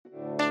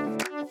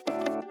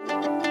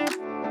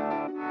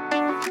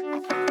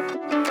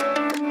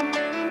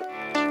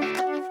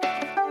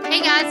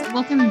guys,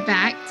 welcome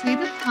back to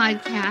the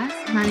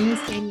podcast. My name is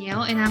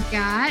Danielle, and I've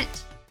got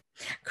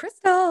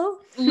Crystal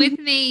with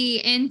me.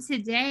 And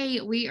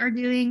today we are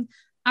doing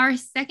our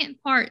second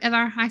part of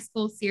our high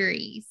school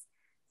series.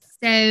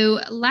 So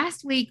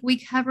last week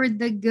we covered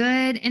the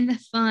good and the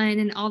fun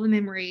and all the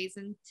memories.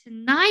 And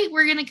tonight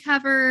we're going to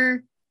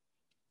cover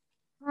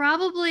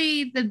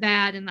probably the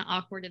bad and the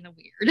awkward and the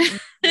weird.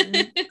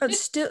 But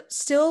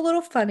still a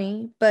little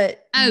funny,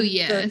 but oh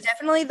yes,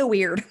 definitely the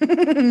weird.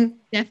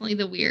 Definitely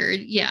the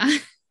weird. Yeah.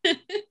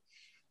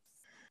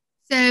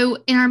 So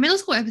in our middle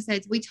school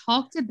episodes, we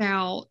talked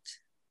about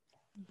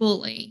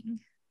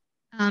bullying.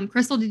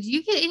 Crystal, did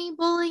you get any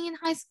bullying in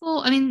high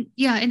school? In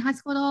high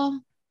school at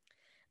all?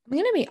 I'm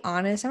gonna be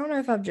honest, I don't know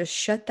if I've just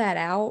shut that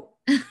out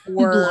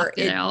or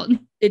it out.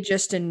 It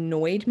just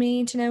annoyed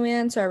me to no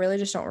end, so I really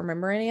just don't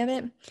remember any of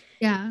it.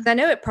 Yeah. I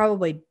know it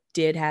probably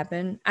did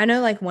happen. I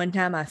know like one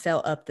time I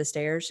fell up the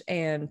stairs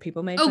and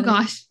people made fun of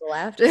me. People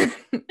laughed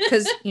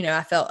because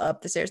I fell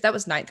up the stairs. That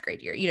was 9th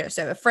grade year,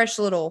 so a fresh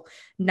little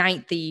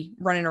 9th-y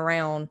running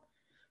around.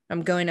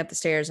 I'm going up the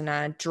stairs and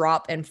I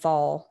drop and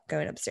fall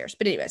going up the stairs.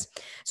 But anyways,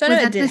 so I know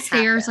it did happen.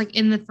 Stairs like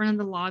in the front of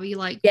the lobby,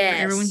 like yes,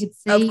 where everyone could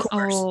see. Of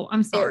course. Oh,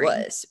 I'm sorry. It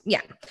was.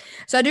 Yeah.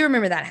 So I do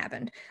remember that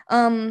happened.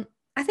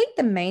 I think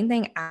the main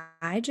thing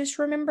I just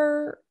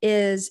remember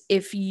is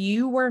if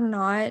you were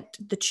not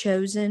the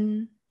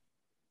chosen,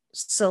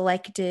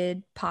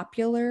 selected,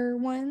 popular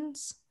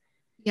ones.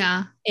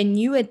 Yeah. And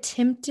you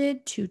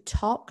attempted to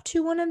talk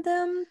to one of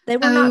them, they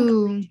were not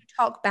going to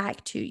talk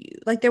back to you.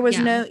 Like there was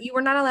you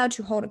were not allowed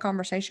to hold a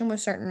conversation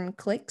with certain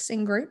cliques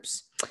and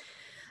groups.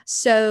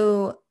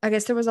 So I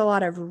guess there was a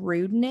lot of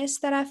rudeness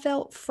that I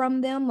felt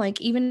from them. Like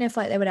even if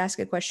like they would ask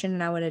a question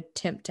and I would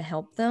attempt to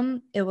help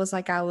them, it was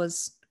like I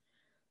was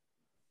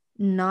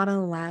not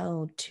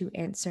allowed to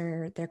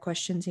answer their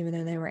questions, even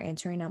though they were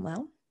answering them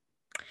well.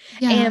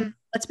 Yeah. And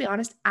let's be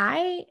honest,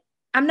 I'm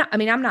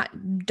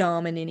not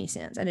dumb in any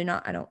sense. I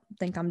don't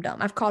think I'm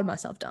dumb. I've called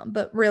myself dumb,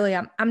 but really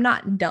I'm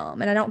not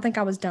dumb. And I don't think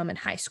I was dumb in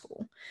high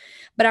school,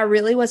 but I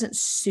really wasn't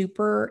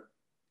super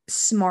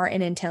smart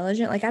and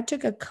intelligent. Like I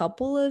took a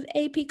couple of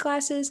AP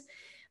classes,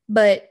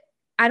 but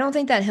I don't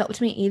think that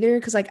helped me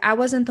either. Cause like I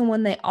wasn't the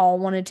one they all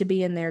wanted to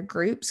be in their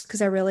groups.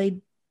 Cause I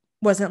really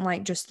wasn't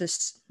like just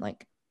this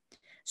like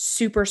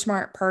super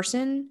smart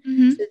person.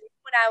 Mm-hmm. So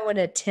when I would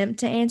attempt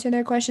to answer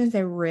their questions,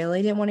 they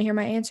really didn't want to hear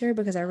my answer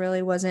because I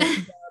really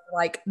wasn't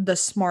like the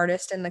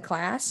smartest in the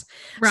class.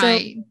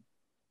 Right.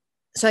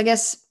 So I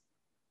guess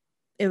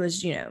it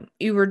was,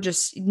 you were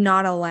just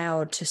not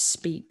allowed to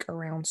speak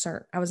around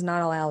I was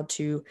not allowed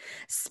to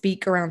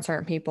speak around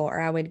certain people, or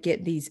I would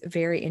get these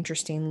very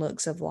interesting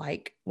looks of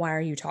like, why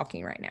are you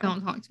talking right now?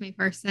 Don't talk to me,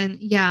 person.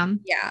 Yeah.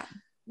 Yeah.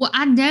 Well,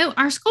 I know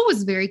our school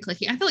was very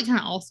cliquey. I feel like kind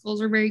of all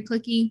schools are very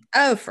cliquey.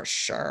 Oh, for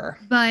sure.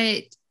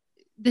 But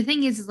the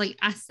thing is like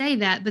I say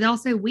that, but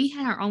also we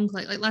had our own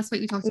clique. Like last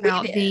week we talked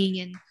about being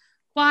in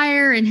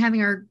choir and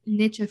having our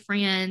niche of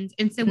friends.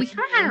 And so we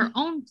kind of had our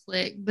own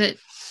clique, but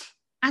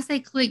I say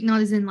clique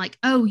not as in like,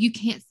 oh, you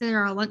can't sit at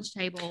our lunch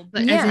table,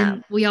 but as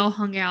in we all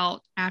hung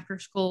out after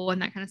school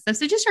and that kind of stuff.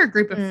 So just our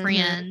group of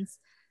friends.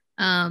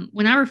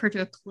 When I refer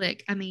to a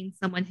clique, I mean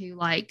someone who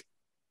like,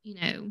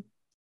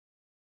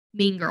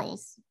 Mean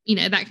Girls,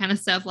 that kind of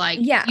stuff. Like,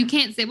 you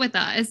can't sit with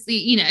us,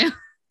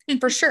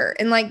 For sure.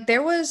 And like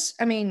there was,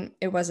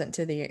 it wasn't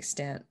to the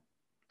extent,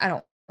 I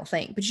don't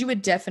think, but you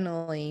would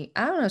definitely,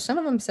 I don't know, some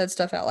of them said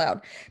stuff out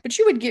loud, but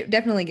you would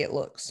definitely get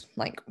looks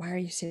like, why are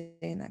you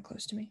sitting that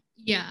close to me?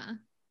 Yeah.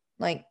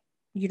 Like,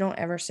 you don't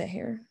ever sit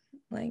here.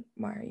 Like,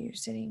 why are you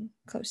sitting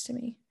close to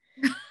me?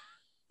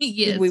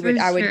 Yes,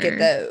 I would get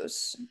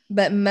those.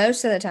 But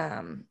most of the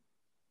time,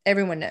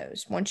 everyone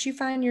knows once you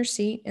find your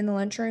seat in the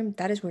lunchroom,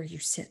 that is where you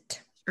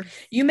sit. Sure.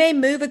 You may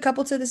move a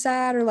couple to the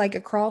side or like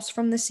across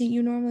from the seat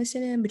you normally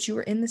sit in, but you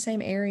were in the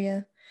same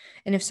area.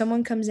 And if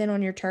someone comes in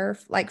on your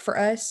turf, like for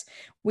us,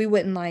 we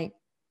wouldn't like,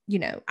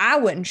 I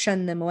wouldn't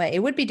shun them away. It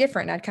would be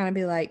different. I'd kind of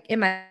be like, in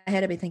my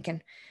head, I'd be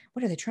thinking,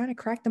 what are they trying to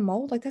crack the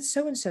mold? Like that's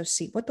so-and-so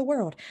seat. What the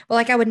world? Well,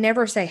 like I would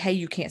never say, hey,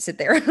 you can't sit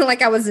there.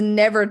 Like I was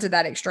never to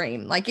that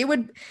extreme. Like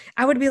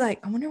I would be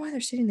like, I wonder why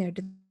they're sitting there.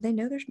 Do they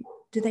know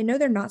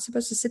they're not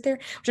supposed to sit there?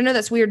 Which I know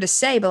that's weird to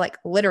say, but like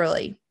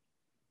literally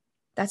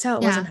that's how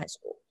it was in high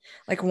school.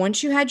 Like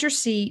once you had your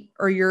seat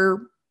or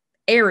your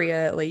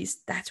area, at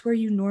least that's where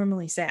you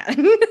normally sat.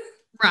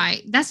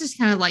 Right. That's just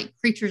kind of like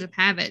creatures of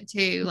habit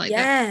too. Like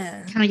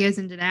that kind of goes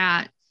into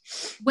that.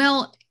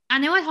 Well, I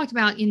know I talked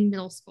about in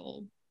middle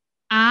school,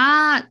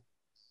 I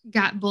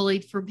got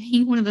bullied for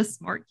being one of the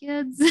smart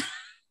kids,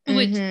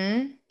 which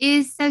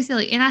is so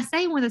silly. And I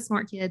say one of the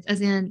smart kids as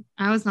in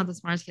I was not the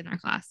smartest kid in our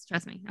class.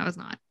 Trust me, I was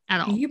not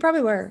at all. You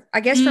probably were. I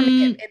guess for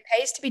me, it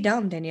pays to be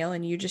dumb, Danielle,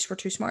 and you just were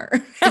too smart.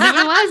 Is that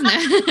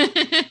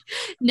what it was?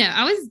 No,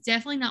 I was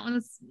definitely not one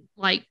of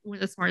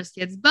the smartest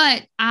kids,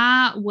 but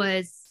I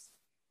was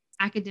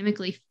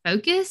academically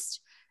focused.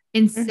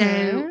 And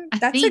so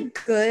that's a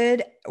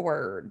good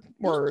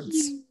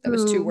words. That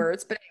was 2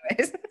 words, but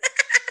anyways.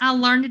 I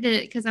learned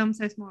it because I'm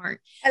so smart.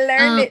 I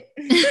learned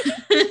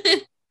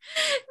it.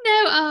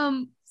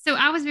 No, So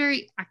I was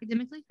very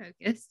academically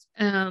focused.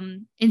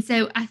 And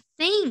so I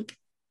think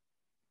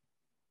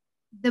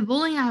the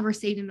bullying I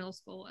received in middle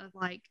school of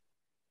like,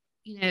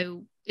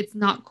 it's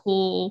not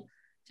cool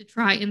to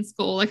try in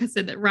school, like I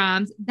said, that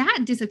rhymes,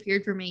 that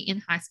disappeared for me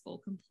in high school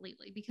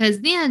completely,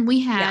 because then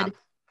we had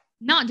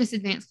not just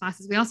advanced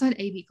classes, we also had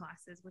AP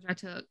classes, which I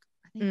took,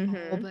 I think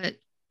all, but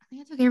I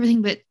think I took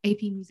everything but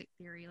AP music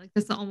theory. Like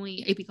that's the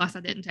only AP class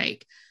I didn't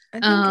take.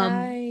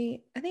 I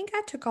think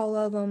I took all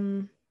of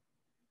them,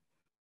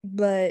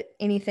 but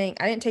I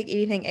didn't take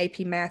anything AP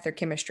math or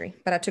chemistry,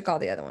 but I took all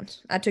the other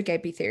ones. I took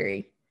AP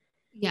theory.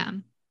 Yeah.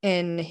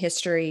 And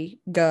history,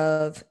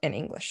 gov, and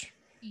English.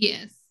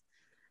 Yes.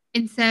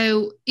 And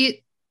so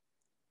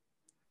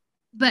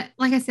but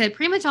like I said,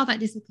 pretty much all that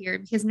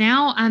disappeared, because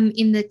now I'm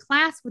in the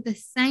class with the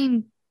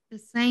same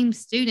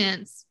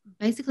students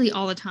basically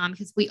all the time,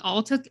 because we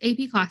all took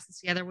AP classes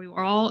together. We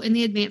were all in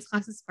the advanced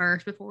classes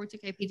first before we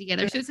took AP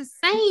together. So it's the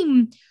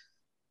same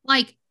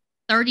like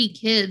 30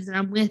 kids that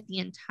I'm with the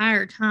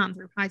entire time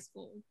through high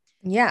school.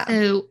 Yeah.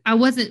 So I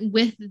wasn't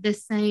with the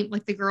same,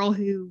 like the girl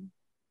who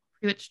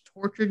pretty much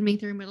tortured me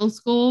through middle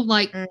school.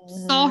 Like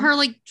saw her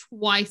like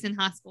twice in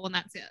high school and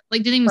that's it.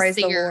 Like didn't even Praise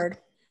see the her. Lord.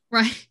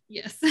 Right.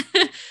 Yes.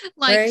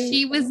 Like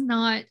she was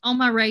not on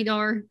my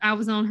radar. I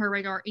wasn't on her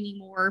radar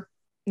anymore.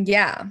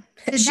 Yeah.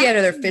 She had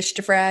other fish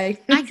to fry.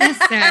 I guess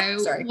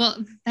so. Sorry.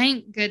 Well,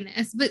 thank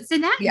goodness. But so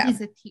that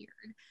disappeared.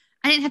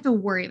 I didn't have to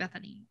worry about that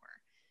anymore.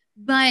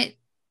 But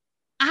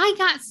I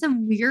got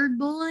some weird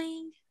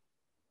bullying.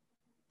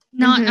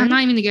 I'm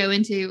not even to go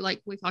into,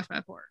 like we talked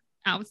about before.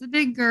 I was a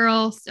big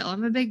girl. Still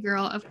I'm a big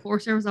girl. Of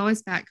course, there was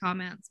always fat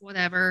comments,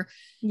 whatever.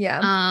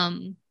 Yeah.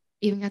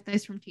 Even got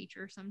those from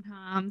teachers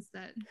sometimes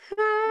that I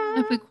don't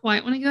know if we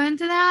quite want to go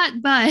into that,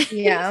 but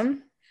yeah.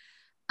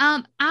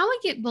 I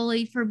would get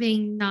bullied for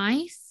being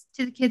nice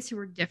to the kids who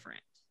were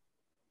different.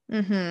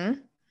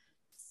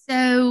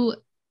 So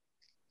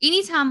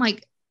anytime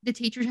like the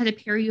teachers had to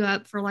pair you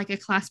up for like a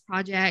class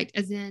project,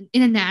 as in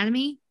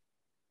anatomy,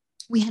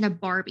 we had a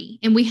Barbie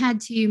and we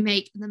had to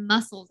make the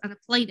muscles out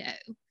of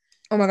Play-Doh.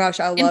 Oh my gosh,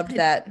 I loved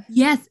that.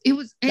 Yes, it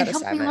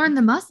helped me learn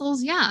the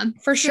muscles. Yeah,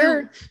 for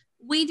sure.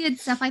 We did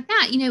stuff like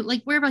that,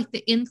 like we're like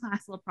the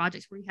in-class little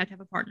projects where you have to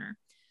have a partner.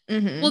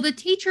 Well, the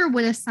teacher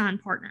would assign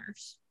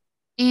partners,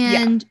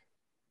 and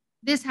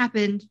this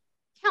happened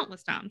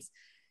countless times.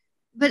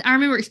 But I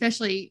remember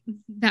especially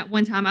that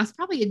one time I was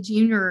probably a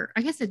junior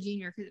because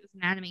it was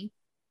anatomy.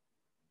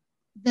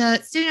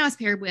 The student I was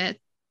paired with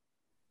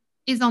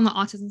is on the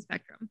autism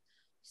spectrum.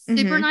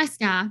 Super nice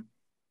guy,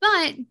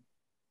 but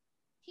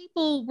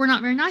people were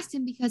not very nice to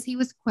him because he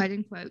was quote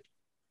unquote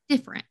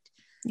different.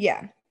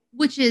 Yeah.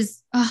 Which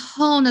is a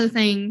whole nother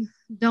thing.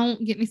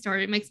 Don't get me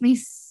started. It makes me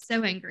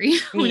so angry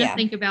when I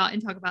think about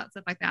and talk about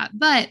stuff like that.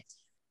 But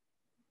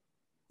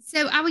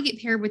so I would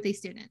get paired with these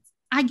students.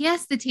 I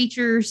guess the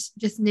teachers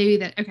just knew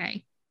that,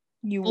 okay,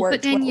 we'll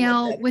put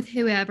Danielle with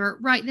whoever,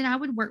 right? Then I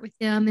would work with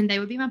them and they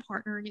would be my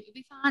partner and it would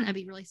be fine. I'd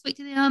be really sweet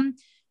to them.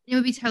 It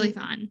would be totally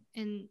fine.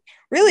 And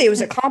really, it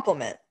was a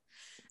compliment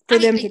for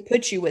them to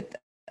put you with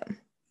them.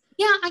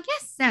 Yeah, I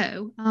guess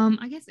so.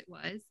 I guess it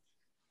was.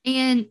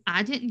 And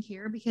I didn't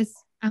care because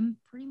I'm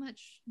pretty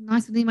much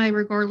nice with anybody,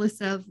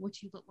 regardless of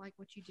what you look like,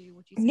 what you do,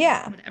 what you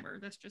say, whatever.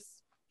 That's just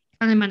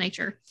kind of my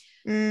nature.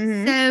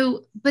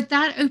 So, but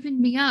that opened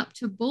me up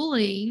to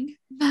bullying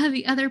by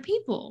the other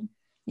people.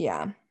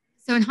 Yeah.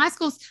 So in high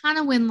school is kind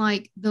of when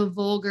like the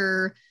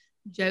vulgar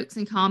jokes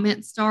and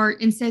comments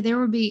start. And so there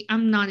would be,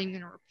 I'm not even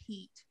going to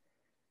repeat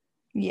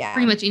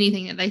pretty much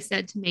anything that they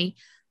said to me,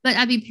 but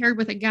I'd be paired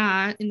with a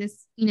guy in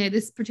this,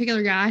 this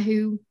particular guy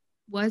who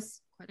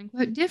was quote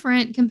unquote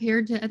different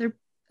compared to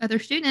other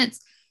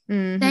students.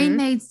 They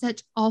made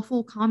such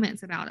awful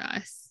comments about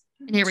us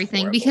and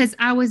everything because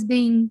I was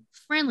being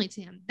friendly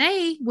to him.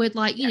 They would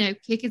like,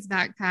 kick his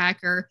backpack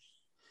or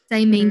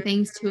say mean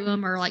things to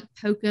him or like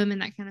poke him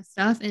and that kind of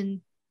stuff. And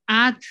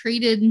I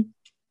treated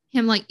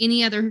him like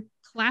any other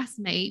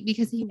classmate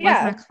because he was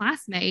my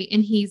classmate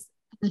and he's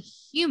a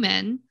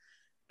human.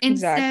 And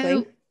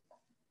so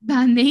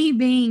by me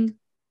being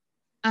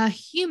a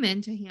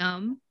human to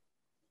him,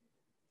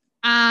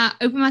 I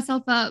opened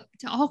myself up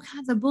to all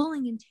kinds of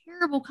bullying and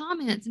terrible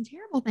comments and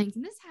terrible things.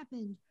 And this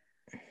happened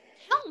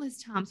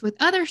countless times with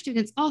other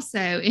students also.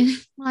 And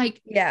like,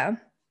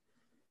 I'm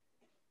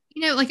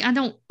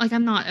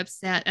not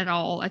upset at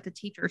all at the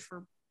teachers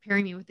for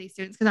pairing me with these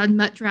students because I'd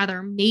much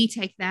rather me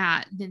take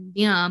that than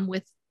them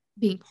with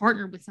being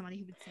partnered with somebody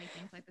who would say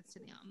things like this to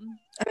them.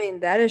 I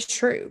mean, that is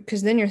true.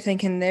 Because then you're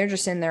thinking they're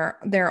just in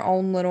their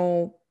own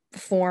little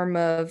form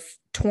of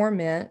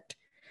torment,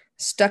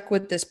 stuck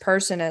with this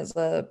person as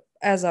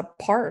a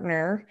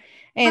partner.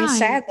 And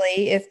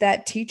sadly, if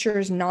that teacher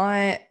is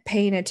not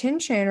paying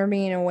attention or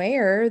being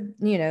aware,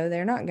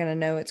 they're not going to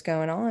know what's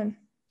going on.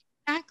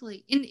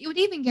 Exactly. And it would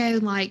even go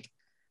like,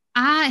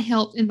 I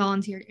helped and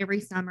volunteered every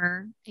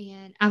summer,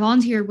 and I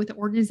volunteered with an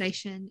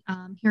organization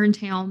here in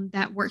town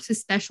that works with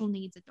special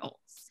needs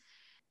adults.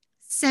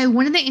 So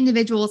one of the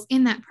individuals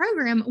in that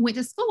program went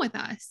to school with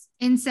us.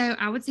 And so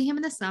I would see him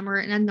in the summer,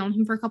 and I'd known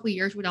him for a couple of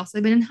years. We'd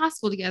also been in high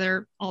school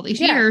together all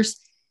these years.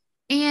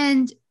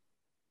 And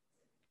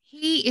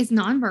he is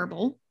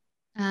nonverbal.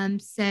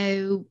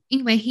 So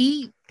anyway,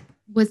 he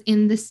was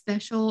in the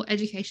special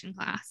education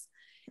class.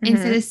 And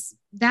so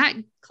that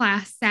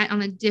class sat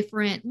on a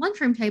different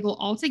lunchroom table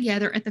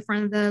altogether at the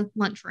front of the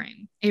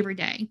lunchroom every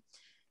day.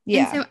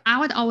 Yeah.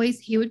 And so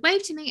he would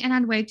wave to me and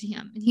I'd wave to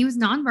him. And he was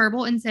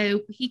nonverbal. And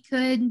so he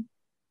could,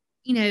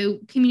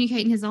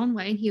 communicate in his own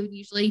way. And he would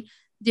usually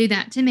do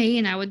that to me.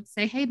 And I would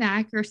say, hey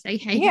back, or say,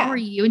 hey, how are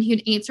you? And he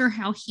would answer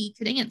how he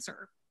could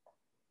answer.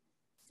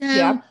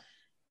 So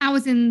I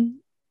was in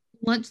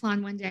lunch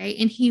line one day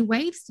and he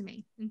waves to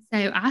me. And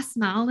so I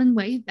smile and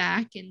wave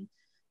back and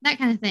that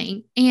kind of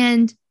thing.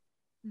 And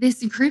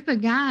this group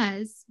of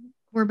guys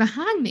were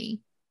behind me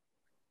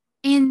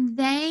and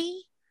they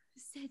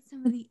said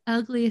some of the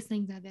ugliest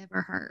things I've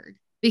ever heard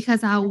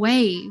because I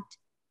waved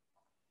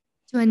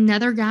to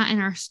another guy in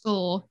our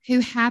school who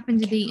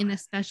happened to be in the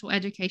special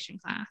education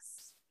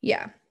class.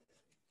 Yeah.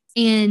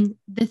 And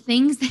the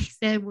things they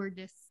said were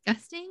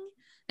disgusting.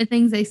 The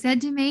things they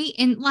said to me.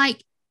 And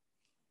like,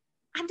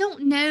 I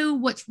don't know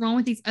what's wrong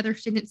with these other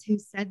students who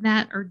said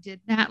that or did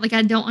that. Like,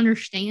 I don't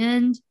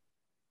understand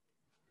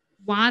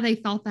why they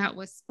thought that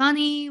was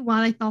funny,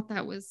 why they thought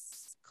that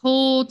was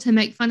cool to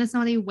make fun of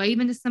somebody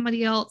waving to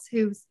somebody else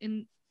who's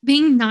in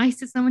being nice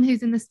to someone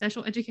who's in the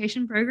special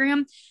education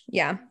program.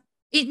 Yeah.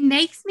 It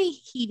makes me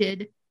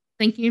heated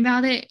thinking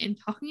about it and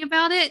talking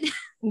about it.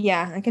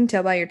 Yeah, I can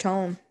tell by your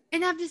tone.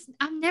 And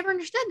I've never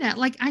understood that.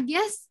 Like, I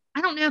guess,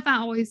 I don't know if I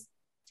always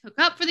took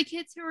up for the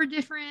kids who are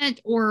different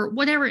or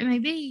whatever it may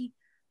be,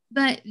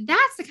 but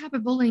that's the type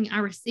of bullying I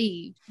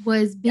received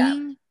was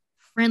being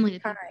friendly to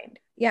people.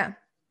 Yeah.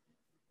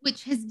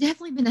 Which has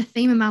definitely been a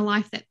theme in my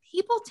life that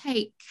people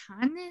take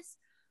kindness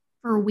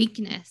for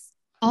weakness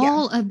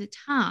all of the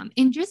time.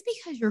 And just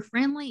because you're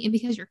friendly and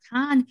because you're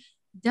kind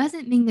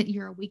doesn't mean that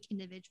you're a weak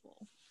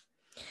individual.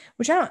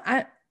 Which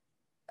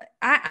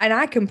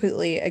I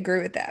completely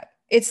agree with that.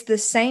 It's the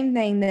same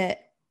thing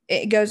that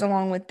it goes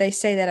along with, they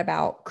say that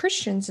about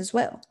Christians as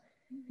well.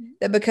 Mm-hmm.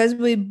 That because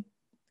we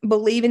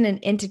believe in an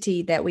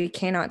entity that we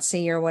cannot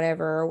see or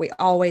whatever, or we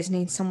always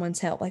need someone's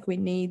help. Like we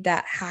need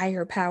that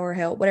higher power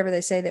help, whatever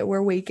they say, that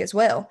we're weak as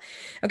well.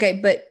 Okay.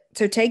 But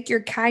so take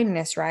your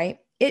kindness, right?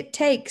 It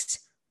takes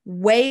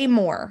way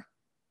more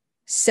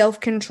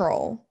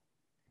self-control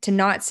to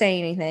not say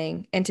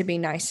anything and to be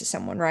nice to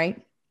someone,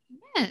 right?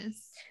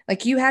 Yes.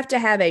 Like you have to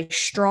have a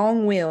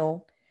strong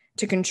will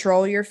to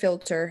control your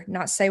filter,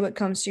 not say what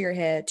comes to your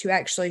head, to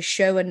actually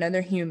show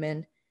another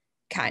human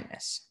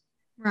kindness.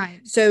 Right.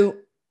 So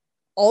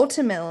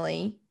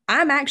ultimately,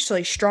 I'm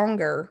actually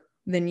stronger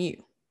than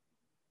you,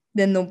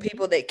 than the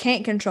people that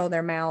can't control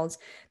their mouths,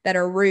 that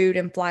are rude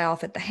and fly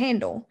off at the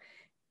handle.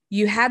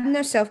 You have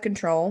no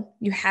self-control.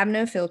 You have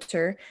no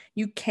filter.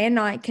 You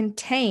cannot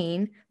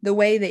contain the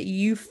way that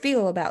you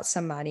feel about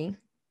somebody.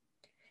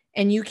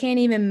 And you can't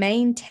even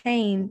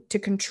maintain to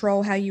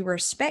control how you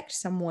respect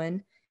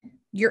someone.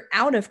 You're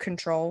out of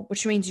control,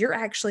 which means you're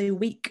actually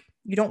weak.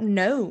 You don't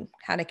know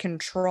how to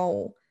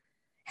control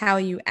how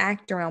you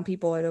act around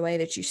people or the way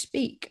that you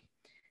speak.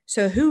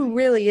 So who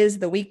really is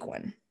the weak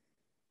one?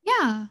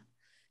 Yeah,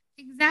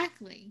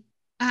 exactly.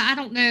 I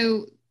don't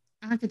know.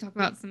 I could talk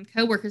about some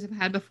coworkers I've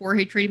had before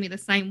who treated me the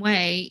same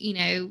way.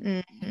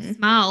 You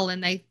smile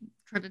and they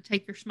try to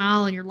take your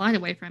smile and your light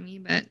away from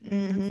you. But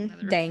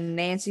dang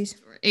Nancy's.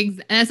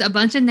 That's a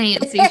bunch of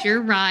Nancy's.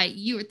 You're right.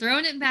 You were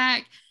throwing it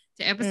back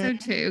to episode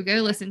 2. Go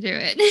listen to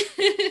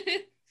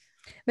it.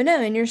 But no,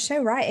 and you're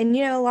so right. And,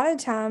 a lot of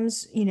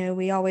times,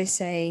 we always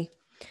say,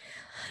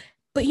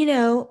 but,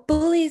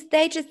 bullies,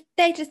 they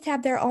just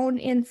have their own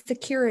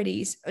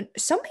insecurities.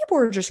 Some people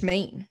are just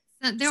mean.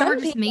 There are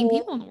just mean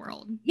people in the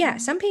world. Yeah.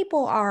 Some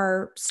people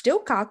are still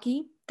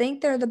cocky, think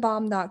they're the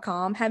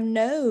bomb.com, have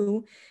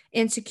no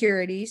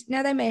insecurities.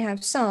 Now, they may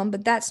have some,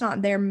 but that's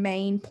not their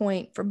main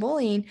point for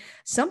bullying.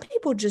 Some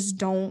people just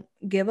don't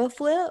give a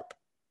flip,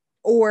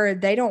 or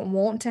they don't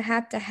want to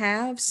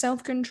have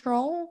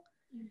self-control.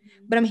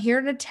 Mm-hmm. But I'm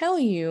here to tell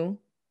you,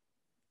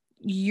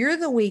 you're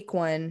the weak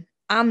one.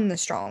 I'm the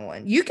strong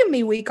one. You can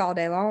be weak all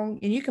day long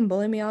and you can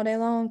bully me all day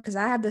long, because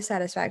I have the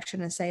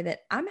satisfaction to say that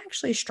I'm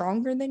actually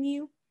stronger than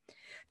you.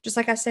 Just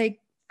like I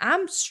say,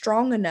 I'm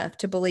strong enough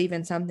to believe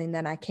in something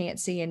that I can't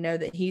see and know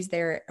that he's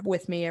there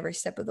with me every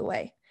step of the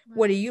way. Right.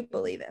 What do you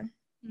believe in?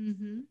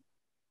 Mm-hmm.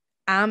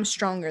 I'm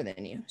stronger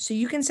than you. So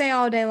you can say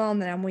all day long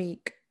that I'm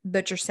weak,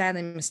 but you're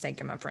sadly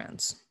mistaken, my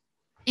friends.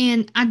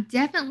 And I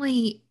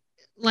definitely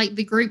like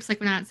the groups, like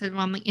when I said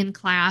when I'm in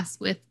class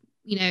with,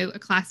 a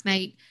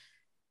classmate,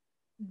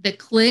 the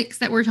cliques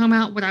that we're talking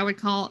about, what I would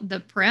call the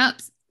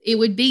preps, it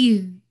would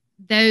be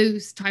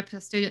those types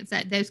of students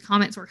that those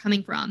comments were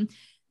coming from.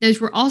 Those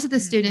were also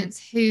the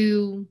students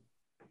who,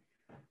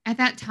 at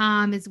that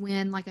time, is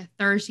when like a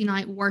Thursday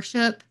night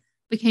worship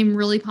became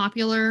really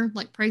popular,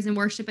 like praise and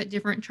worship at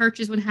different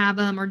churches would have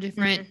them, or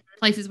different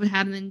places would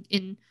have them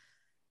in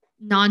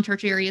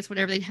non-church areas,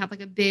 whatever, they'd have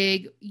like a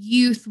big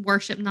youth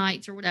worship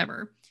nights or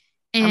whatever.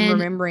 And I'm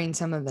remembering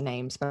some of the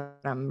names, but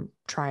I'm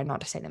trying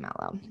not to say them out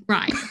loud.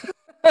 Right.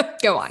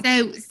 Go on.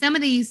 So some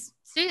of these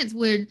students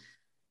would,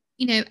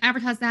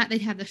 advertise that.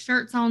 They'd have the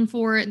shirts on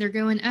for it, and they're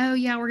going, oh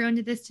yeah, we're going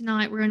to this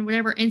tonight. We're going to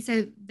whatever. And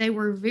so they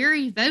were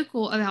very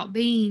vocal about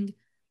being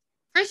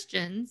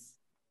Christians,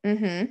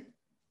 but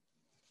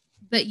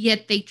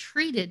yet they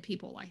treated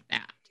people like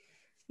that.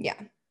 Yeah.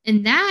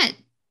 And that,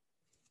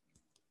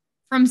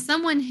 from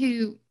someone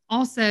who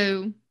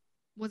also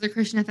was a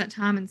Christian at that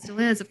time and still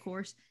is, of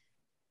course,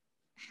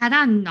 had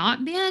I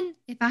not been,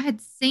 if I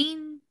had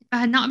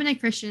not been a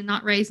Christian,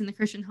 not raised in the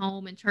Christian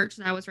home and church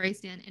that I was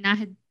raised in, and I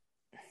had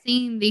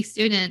seen these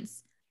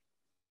students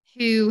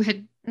who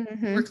had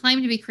were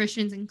claimed to be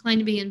Christians and claimed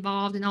to be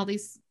involved in all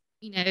these,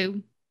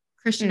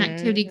 Christian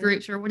activity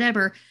groups or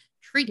whatever,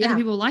 treat other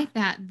people like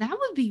that, that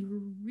would be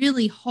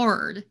really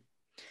hard.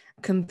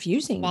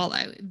 Confusing.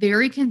 Swallow.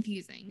 Very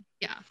confusing.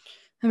 Yeah.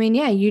 I mean,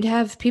 yeah, you'd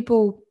have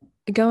people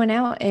going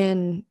out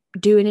and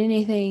doing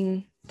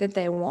anything that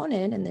they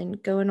wanted, and then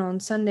going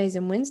on Sundays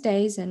and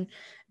Wednesdays and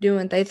doing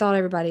what they thought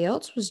everybody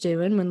else was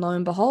doing, when lo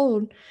and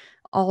behold,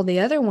 all the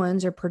other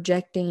ones are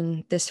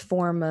projecting this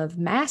form of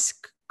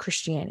mask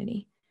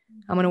Christianity.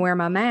 I'm going to wear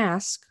my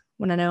mask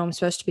when I know I'm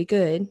supposed to be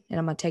good, and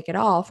I'm going to take it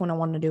off when I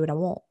want to do what I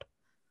want.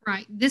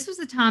 Right. This was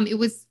the time it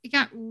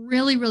got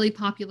really, really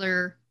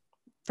popular.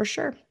 For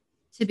sure.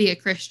 To be a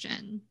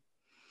Christian.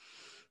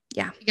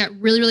 Yeah. It got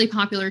really, really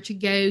popular to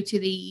go to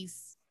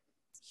these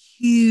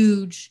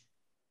huge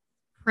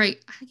I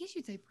guess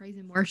you'd say praise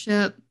and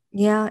worship.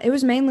 Yeah, it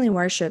was mainly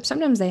worship.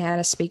 Sometimes they had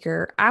a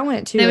speaker. I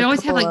went to. They would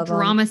always have like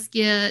drama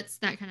skits,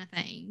 that kind of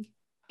thing.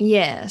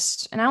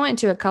 Yes, and I went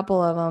to a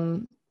couple of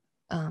them,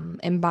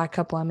 and by a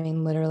couple I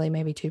mean literally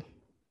maybe 2.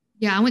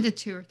 Yeah, I went to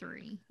 2 or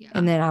 3. Yeah,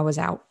 and then I was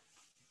out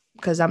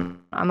because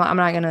I'm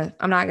not gonna.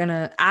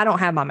 I don't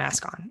have my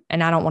mask on,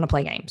 and I don't want to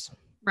play games.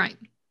 Right.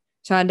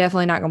 So I'm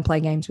definitely not gonna play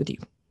games with you.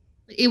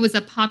 It was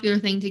a popular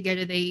thing to go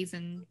to these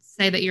and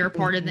say that you're a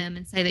part of them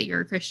and say that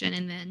you're a Christian,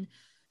 and then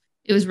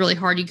it was really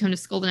hard. You come to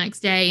school the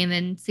next day and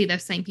then see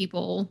those same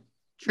people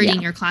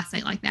treating your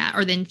classmate like that,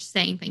 or then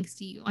saying things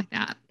to you like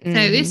that. So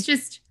it's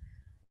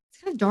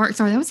kind of dark.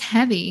 Sorry, that was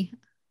heavy.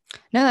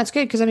 No, that's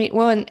good. Because I mean,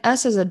 well, and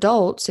us as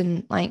adults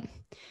and like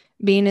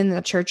being in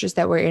the churches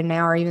that we're in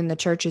now, or even the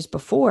churches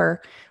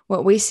before,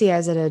 what we see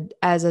as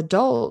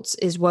adults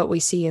is what we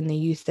see in the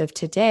youth of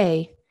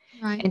today.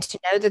 Right. And to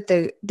know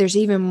that there's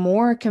even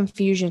more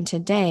confusion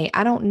today.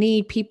 I don't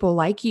need people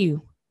like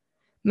you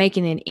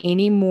making it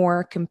any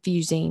more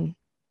confusing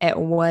at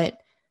what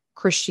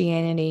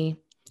Christianity,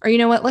 or you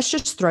know what, let's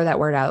just throw that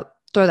word out.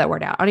 I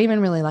don't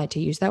even really like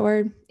to use that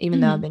word, even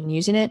though I've been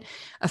using it.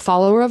 A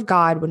follower of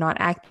God would not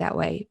act that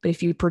way. But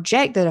if you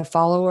project that a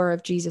follower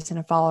of Jesus and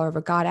a follower of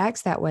a God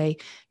acts that way,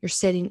 you're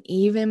setting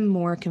even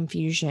more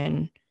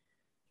confusion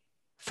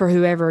for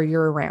whoever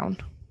you're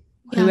around,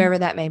 whoever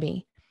that may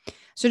be.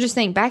 So just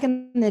think, back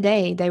in the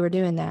day, they were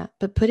doing that,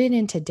 but put it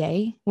in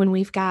today when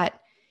we've got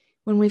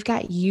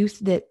youth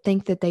that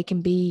think that they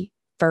can be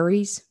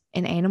furries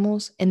and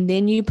animals. And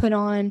then you put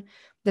on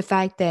the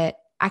fact that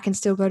I can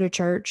still go to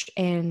church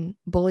and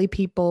bully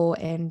people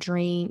and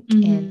drink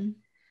and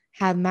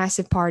have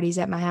massive parties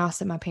at my house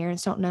that my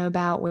parents don't know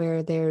about,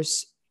 where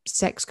there's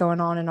sex going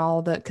on and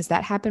all because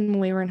that happened when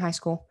we were in high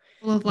school.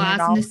 Full of lies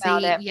and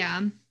deceit.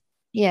 Yeah.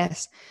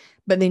 Yes.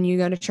 But then you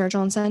go to church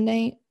on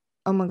Sunday.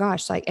 Oh my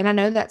gosh. And I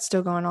know that's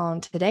still going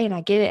on today, and I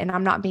get it. And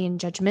I'm not being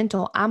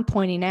judgmental. I'm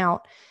pointing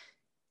out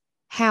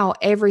how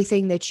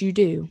everything that you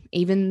do,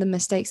 even the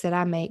mistakes that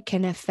I make,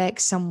 can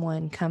affect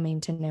someone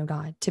coming to know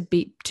God, to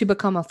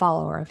become a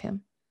follower of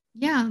him.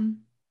 Yeah.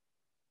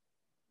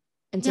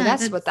 And so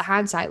that's what the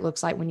hindsight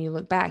looks like when you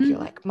look back. You're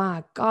like,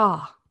 my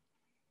God.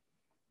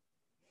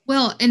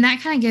 Well, and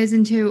that kind of goes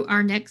into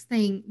our next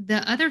thing.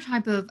 The other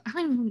type of, I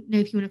don't even know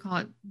if you want to call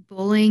it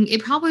bullying.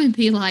 It probably would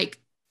be like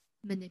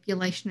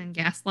manipulation and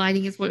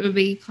gaslighting is what it would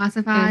be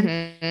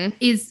classified,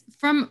 is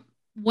from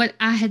what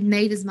I had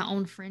made as my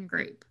own friend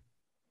group.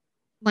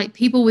 Like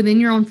people within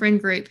your own friend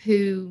group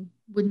who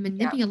would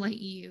manipulate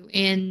you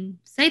and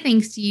say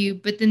things to you,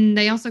 but then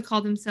they also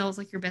call themselves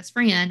like your best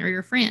friend or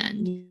your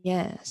friend.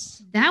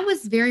 Yes. That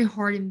was very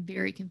hard and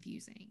very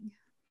confusing.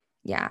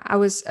 Yeah. I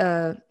was,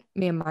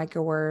 me and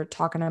Micah were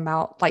talking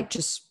about like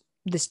just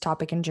this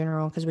topic in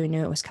general, because we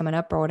knew it was coming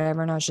up or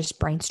whatever. And I was just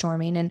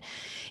brainstorming, and,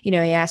 he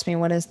asked me,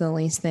 what is the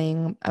least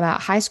thing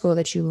about high school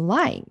that you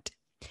liked?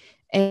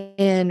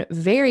 And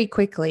very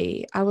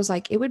quickly I was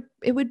like, it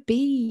would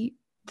be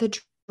the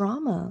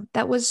drama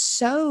that was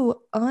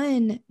so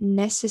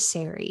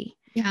unnecessary.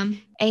 Yeah.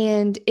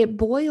 And it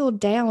boiled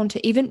down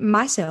to, even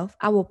myself,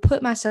 I will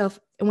put myself,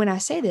 when I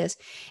say this,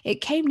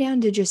 it came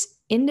down to just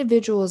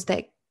individuals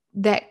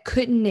that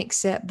couldn't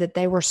accept that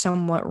they were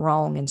somewhat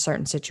wrong in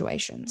certain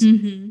situations.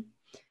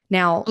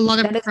 Now, a lot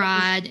of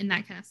pride and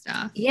that kind of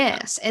stuff.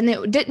 Yes. And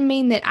it didn't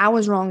mean that I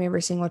was wrong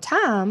every single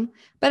time,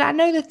 but I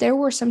know that there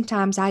were some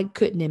times I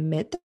couldn't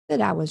admit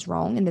that I was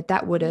wrong, and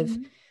that would have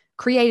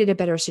created a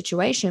better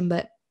situation.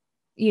 But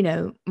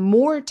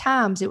more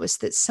times it was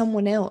that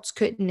someone else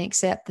couldn't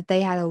accept that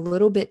they had a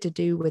little bit to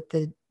do with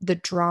the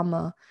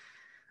drama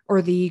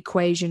or the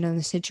equation and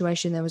the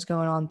situation that was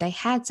going on. They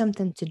had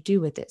something to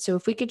do with it. So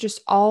if we could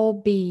just all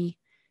be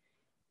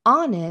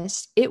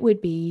honest, it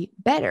would be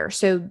better.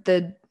 So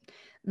the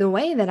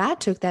way that I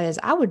took that is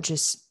I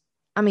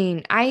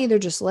either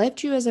just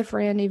left you as a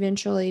friend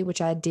eventually,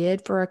 which I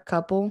did for a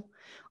couple,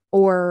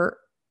 or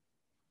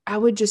I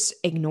would just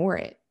ignore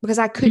it because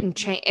I couldn't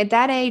change. At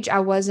that age, I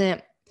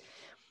wasn't.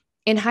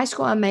 In high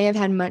school, I may have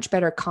had much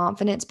better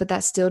confidence, but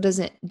that still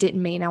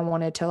didn't mean I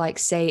wanted to like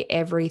say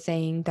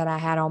everything that I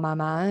had on my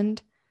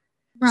mind.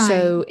 Right.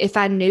 So if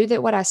I knew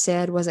that what I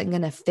said wasn't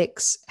going to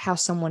fix how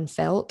someone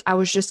felt, I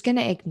was just going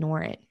to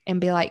ignore it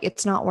and be like,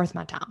 it's not worth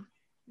my time.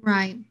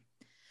 Right.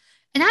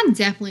 And I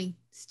definitely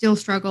still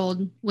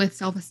struggled with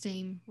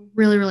self-esteem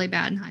really, really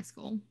bad in high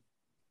school.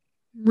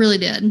 Really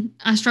did.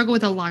 I struggled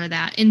with a lot of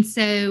that. And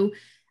so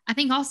I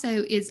think also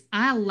is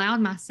I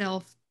allowed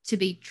myself to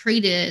be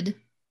treated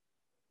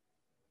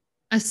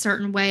a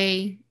certain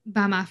way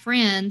by my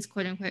friends,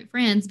 quote unquote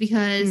friends,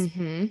 because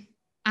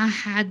I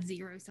had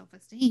zero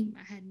self-esteem.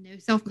 I had no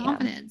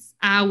self-confidence.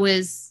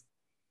 Yeah.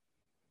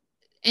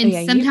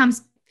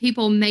 Sometimes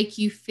people make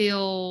you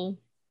feel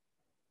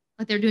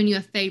like they're doing you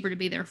a favor to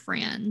be their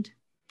friend.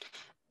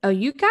 Oh,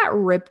 you got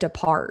ripped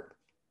apart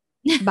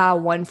by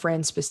one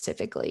friend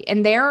specifically.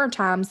 And there are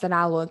times that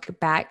I look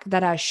back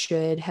that I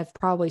should have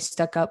probably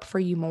stuck up for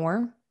you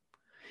more.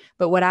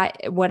 But what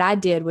I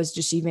did was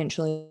just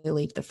eventually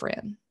leave the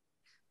friend.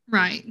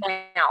 Right.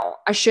 Now,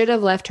 I should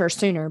have left her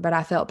sooner, but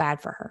I felt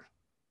bad for her.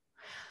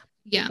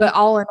 Yeah. But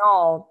all in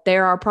all,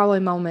 there are probably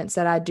moments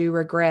that I do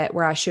regret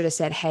where I should have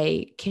said,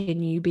 hey,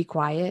 can you be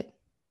quiet?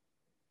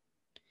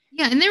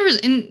 Yeah. And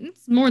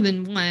it's more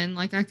than one.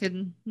 Like I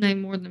could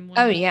name more than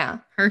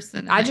one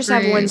person. I just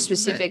have one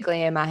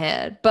specifically in my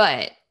head,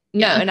 but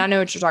no, and I know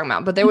what you're talking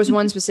about, but there was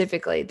one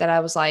specifically that I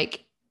was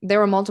like, there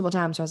were multiple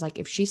times where I was like,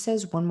 if she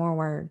says one more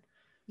word,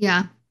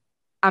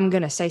 I'm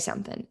going to say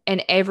something.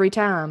 And every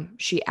time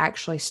she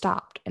actually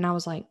stopped. And I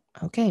was like,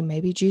 okay,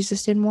 maybe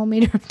Jesus didn't want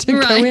me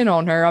to go in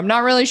on her. I'm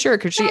not really sure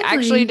because she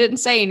actually didn't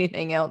say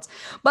anything else.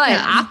 But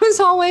I was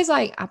always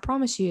like, I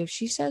promise you, if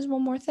she says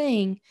one more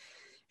thing,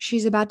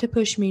 she's about to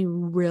push me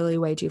really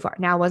way too far.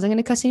 Now, I wasn't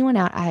going to cuss anyone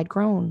out. I had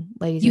grown,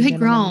 ladies and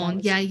gentlemen.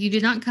 You had grown. You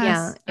did not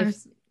cuss.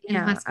 In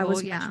high school, I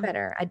was much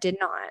better. I did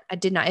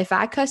not. If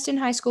I cussed in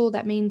high school,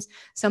 that means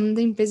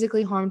something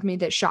physically harmed me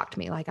that shocked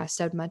me. Like I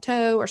stubbed my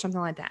toe or something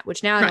like that,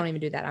 which now I don't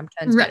even do that. I'm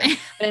tons better.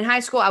 But in high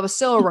school, I was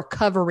still a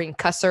recovering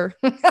cusser.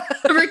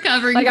 A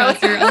recovering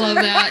cusser. I love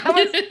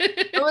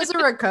that. I was a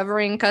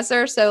recovering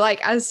cusser. So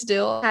like I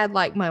still had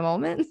like my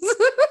moments.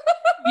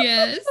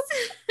 Yes.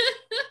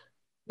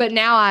 But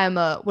now I'm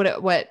what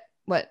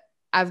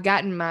I've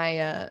gotten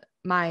my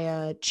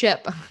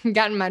chip.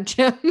 Gotten my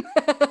chip.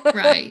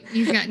 Right.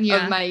 You've gotten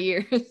of my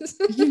years.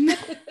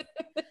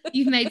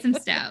 You've made some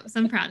steps.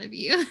 I'm proud of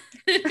you.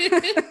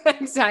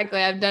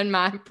 Exactly. I've done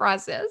my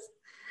process.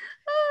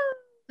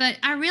 But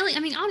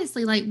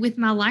honestly, like with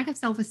my lack of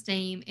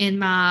self-esteem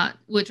and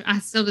which I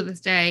still to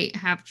this day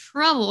have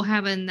trouble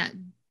having that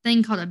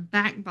thing called a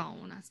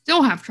backbone. I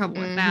still have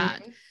trouble with that.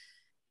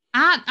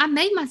 I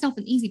made myself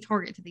an easy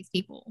target to these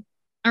people.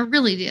 I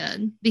really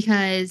did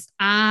because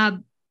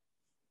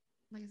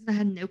like I said, I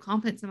had no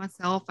confidence in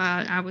myself.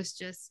 I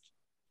was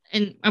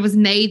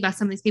made by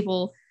some of these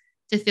people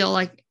to feel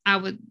like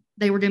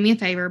they were doing me a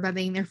favor by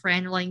being their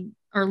friend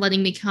or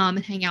letting me come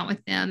and hang out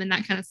with them and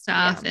that kind of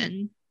stuff. Yeah.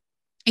 And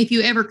if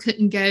you ever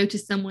couldn't go to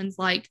someone's,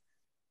 like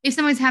if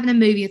someone's having a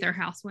movie at their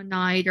house one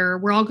night, or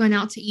we're all going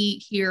out to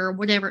eat here, or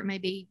whatever it may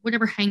be,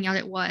 whatever hangout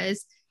it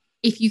was,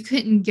 if you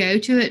couldn't go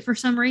to it for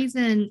some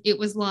reason, it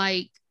was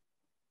like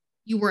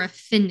you were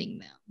offending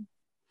them.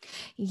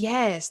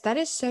 Yes, that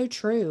is so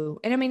true.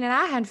 And and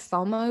I had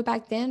FOMO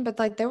back then, but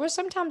like there was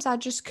sometimes I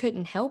just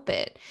couldn't help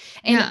it.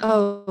 And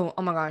oh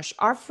my gosh,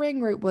 our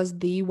friend group was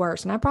the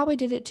worst. And I probably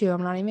did it too.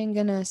 I'm not even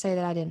gonna say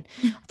that I didn't.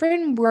 Our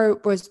friend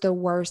group was the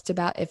worst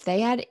about if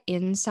they had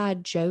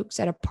inside jokes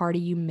at a party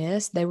you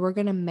missed, they were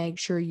gonna make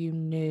sure you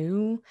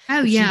knew.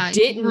 Oh yeah. You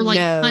didn't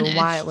know punished.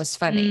 why it was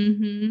funny.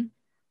 Mm-hmm.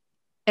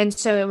 And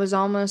so it was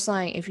almost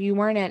like if you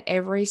weren't at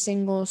every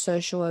single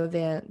social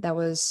event that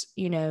was,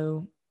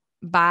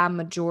 by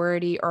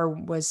majority or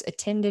was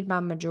attended by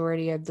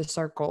majority of the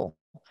circle,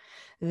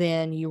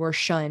 then you were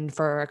shunned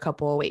for a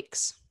couple of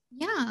weeks.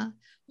 Yeah.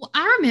 Well,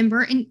 I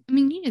remember, and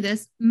you know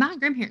this, my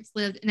grandparents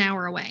lived an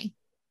hour away.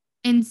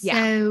 And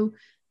so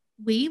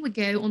we would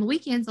go on the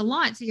weekends a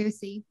lot to go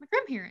see my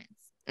grandparents.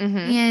 Mm-hmm.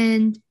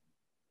 And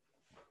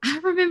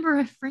I remember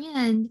a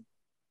friend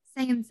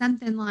saying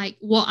something like,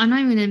 well, I'm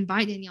not even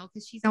inviting Danielle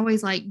because she's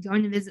always like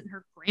going to visit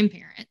her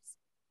grandparents.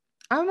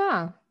 Oh,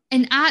 no.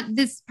 And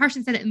this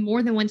person said it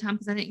more than one time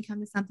because I didn't come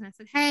to something. I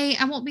said, hey,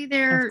 I won't be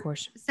there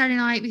Saturday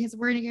night because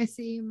we're going to go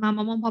see my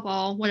mom and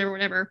papa,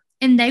 whatever.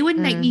 And they would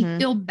make me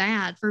feel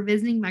bad for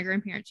visiting my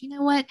grandparents. You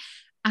know what?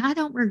 I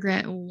don't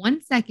regret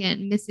 1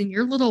 second missing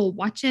your little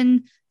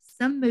watching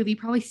some movie,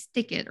 probably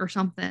Stick It or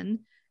something,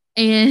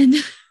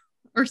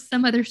 or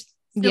some other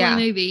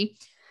silly movie,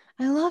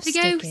 I love to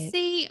go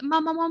see my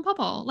mama and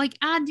papa. Like,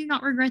 I do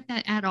not regret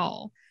that at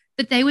all.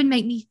 But they would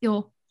make me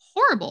feel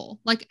horrible.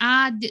 Like,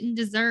 I didn't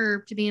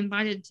deserve to be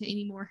invited to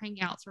any more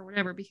hangouts or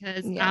whatever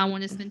because I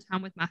want to spend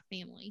time with my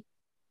family.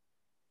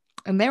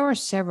 And there were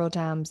several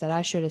times that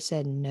I should have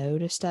said no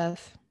to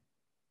stuff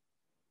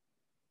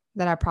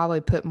that I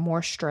probably put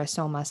more stress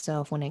on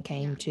myself when it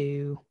came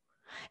to,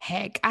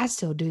 heck, I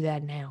still do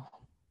that now.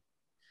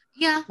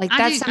 Yeah, like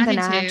that's something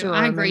I have to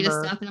remember. I agree to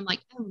stuff, and I'm like,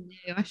 oh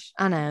no,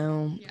 I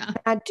know. Yeah,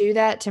 I do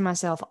that to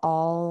myself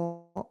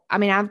all. I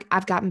mean,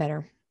 I've gotten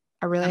better.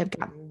 I really have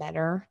gotten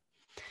better,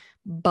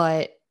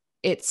 but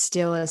it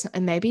still is.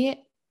 And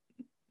maybe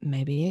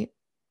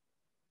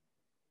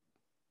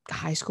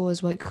high school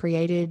is what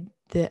created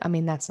I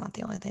mean, that's not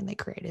the only thing they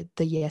created.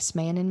 The yes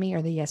man in me,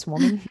 or the yes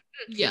woman.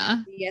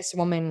 Yeah. The yes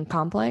woman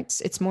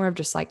complex. It's more of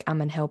just like,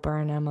 I'm a helper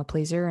and I'm a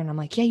pleaser. And I'm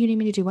like, yeah, you need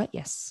me to do what?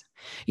 Yes.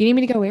 You need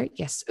me to go where?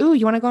 Yes. Ooh,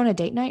 you want to go on a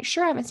date night?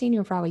 Sure. I haven't seen you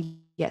in probably.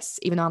 Yes.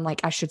 Even though I'm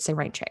like, I should say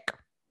rain check.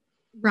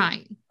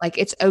 Right. Like,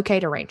 it's okay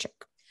to rain check.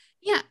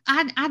 Yeah.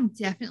 I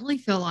definitely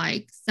feel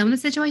like some of the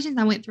situations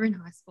I went through in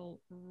high school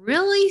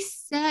really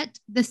set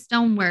the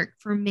stonework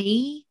for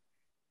me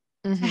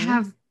to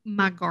have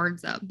my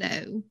guards up,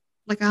 though.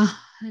 Like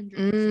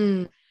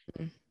 100%.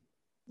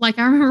 Like,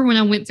 I remember when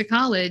I went to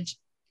college,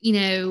 you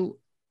know,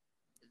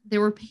 there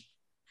were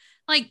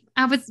like,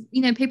 I was,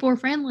 you know, people were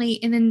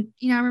friendly. And then,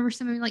 you know, I remember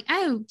somebody like,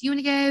 oh, do you want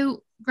to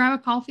go grab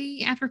a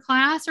coffee after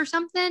class or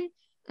something?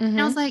 And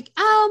I was like,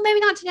 oh, maybe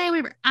not today,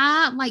 whatever.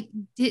 I like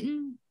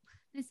didn't,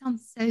 it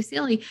sounds so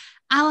silly.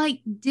 I like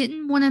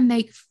didn't want to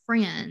make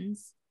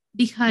friends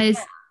because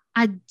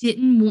I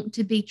didn't want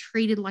to be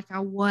treated like I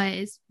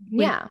was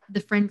with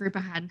the friend group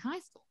I had in high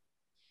school.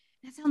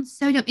 That sounds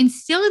so dumb. And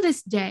still to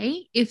this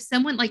day, if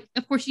someone like,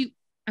 of course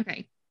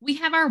we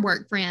have our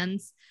work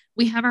friends,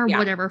 we have our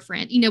whatever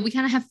friend, you know, we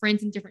kind of have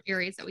friends in different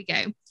areas that we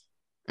go.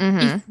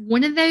 If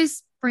one of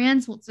those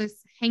friends wants to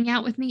hang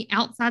out with me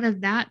outside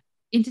of that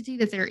entity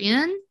that they're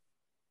in,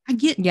 I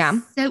get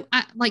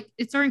like,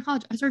 it's during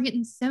college, I started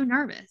getting so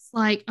nervous.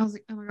 Like, I was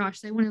like, oh my gosh,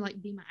 they want to like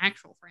be my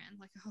actual friend.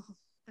 Like, oh,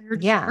 they're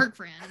just a work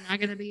friend and I'm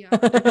going to be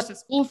just a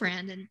school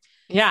friend. And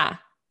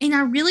and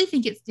I really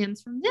think it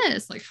stems from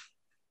this, like,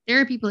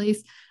 therapy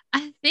place.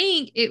 I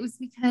think it was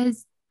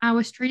because I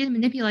was treated and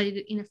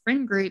manipulated in a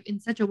friend group in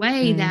such a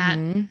way that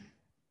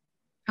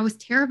I was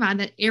terrified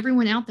that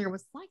everyone out there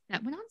was like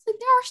that. When honestly,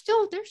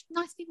 there's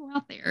nice people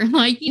out there.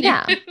 Like, you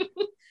know.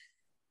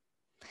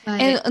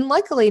 But, and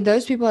luckily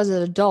those people as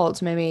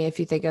adults, maybe if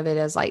you think of it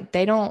as like,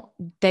 they're not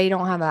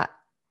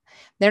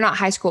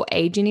high school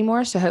age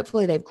anymore. So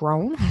hopefully they've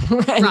grown.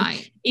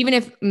 Right. Even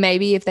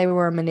if they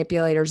were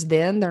manipulators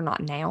then, they're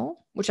not now.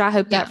 Which I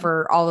hope that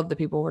for all of the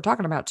people we're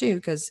talking about too,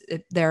 because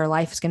their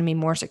life is going to be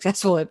more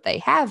successful if they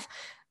have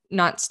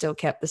not still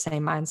kept the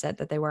same mindset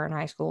that they were in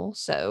high school.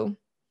 So,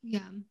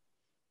 yeah.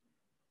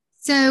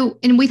 So,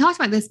 and we talked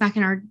about this back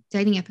in our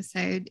dating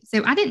episode.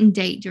 So I didn't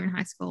date during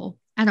high school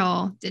at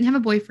all. Didn't have a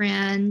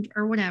boyfriend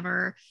or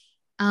whatever.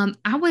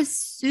 I was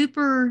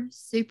super,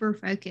 super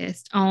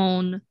focused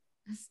on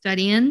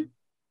studying.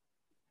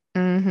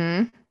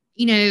 You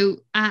know,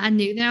 I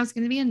knew that I was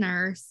going to be a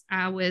nurse.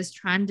 I was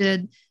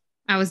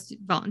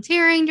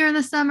volunteering during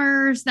the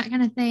summers, that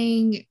kind of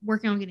thing,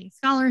 working on getting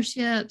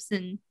scholarships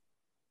and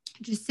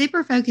just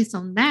super focused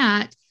on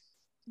that.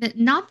 That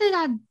not that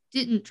I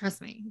didn't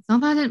trust me. It's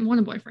not that I didn't want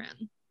a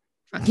boyfriend.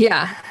 Trust me.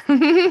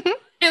 It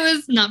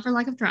was not for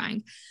lack of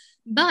trying,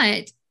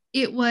 but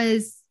it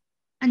was,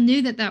 I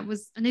knew that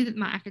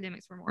my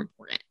academics were more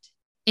important.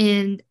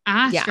 And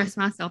I stressed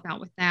myself out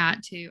with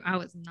that too. I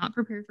was not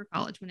prepared for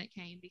college when it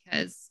came,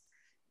 because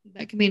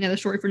that could be another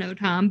story for another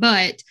time,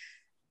 but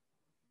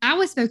I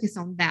was focused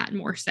on that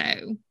more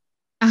so,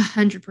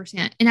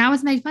 100%. And I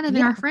was made fun of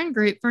in our friend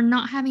group for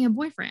not having a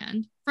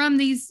boyfriend from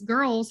these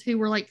girls who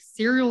were like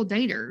serial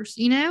daters,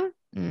 you know?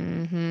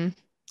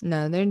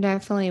 No, there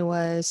definitely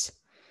was.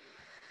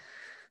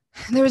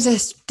 There was a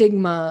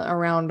stigma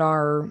around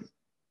our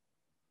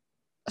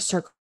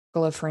circle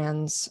of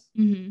friends.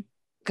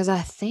 Because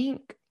I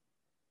think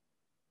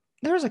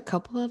there was a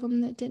couple of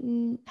them that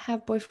didn't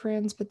have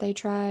boyfriends, but they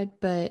tried,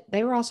 but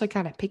they were also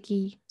kind of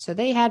picky. So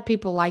they had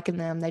people liking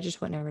them. They just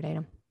wouldn't ever date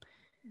them.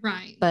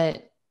 Right.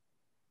 But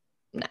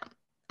no,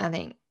 I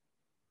think,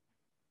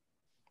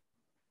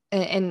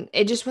 and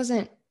it just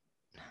wasn't,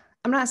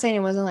 I'm not saying it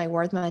wasn't like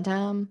worth my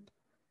time,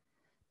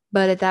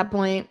 but at that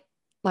point,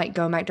 like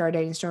going back to our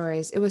dating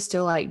stories, it was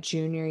still like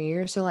junior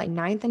year. So like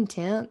 9th and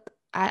 10th,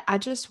 I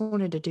just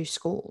wanted to do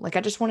school. Like,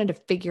 I just wanted to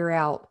figure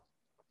out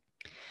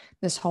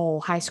this whole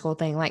high school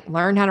thing, like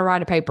learn how to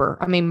write a paper.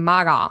 I mean,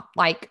 my God,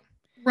 like,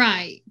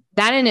 right.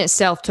 That in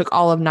itself took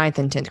all of 9th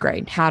and 10th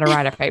grade, how to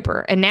write a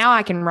paper. And now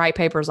I can write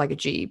papers like a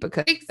G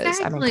because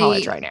I'm in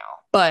college right now,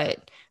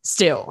 but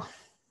still.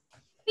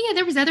 But yeah,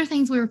 there was other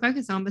things we were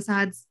focused on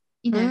besides,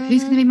 you know,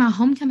 who's going to be my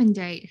homecoming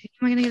date?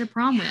 Who am I going to get a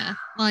prom with?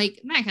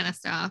 Like, that kind of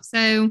stuff.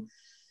 So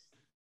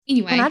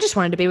anyway. And I just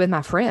wanted to be with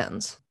my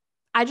friends.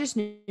 I just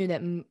knew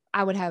that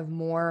I would have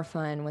more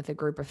fun with a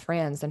group of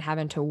friends than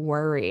having to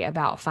worry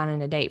about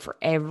finding a date for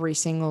every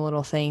single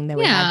little thing that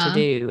we had to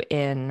do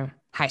in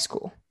high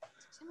school.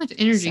 So much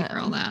energy for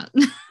all that.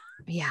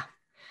 Yeah.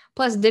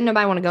 Plus, didn't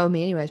nobody want to go with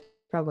me anyways,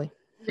 probably.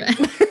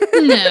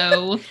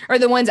 No. Or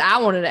the ones I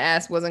wanted to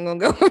ask wasn't going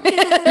to go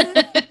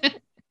with.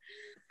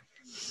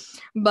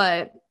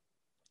 But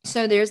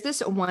so there's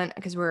this one,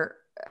 because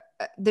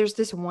there's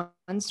this one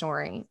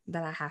story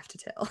that I have to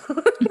tell.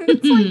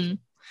 It's like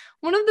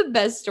one of the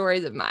best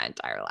stories of my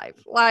entire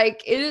life.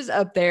 Like, it is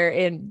up there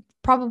in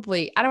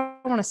probably, I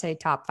don't want to say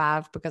top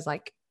 5 because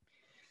like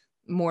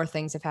more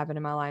things have happened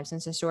in my life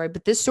since this story,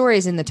 but this story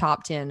is in the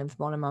top 10 of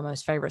one of my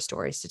most favorite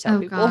stories to tell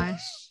people. Gosh.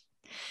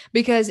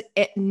 Because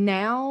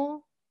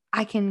now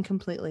I can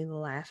completely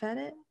laugh at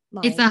it.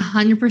 Like, it's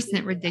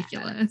 100%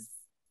 ridiculous.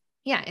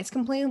 Yeah, it's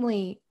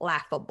completely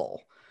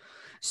laughable.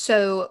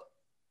 So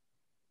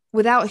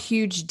without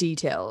huge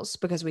details,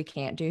 because we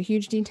can't do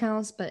huge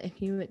details, but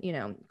if you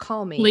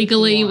call me.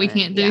 Legally, we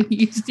can't do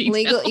huge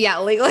details.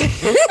 Legally.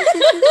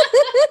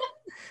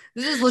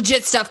 This is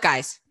legit stuff,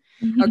 guys.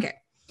 Okay.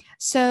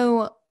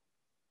 So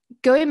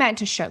going back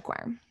to show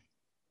choir.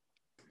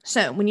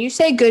 So when you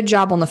say good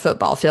job on the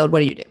football field, what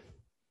do you do?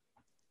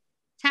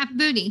 Tap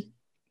booty.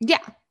 Yeah.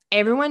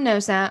 Everyone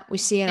knows that. We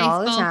see it all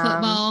the time.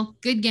 Football,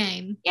 good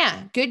game.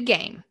 Yeah, good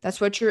game. That's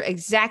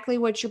exactly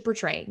what you're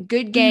portraying.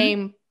 Good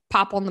game,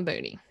 pop on the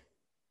booty.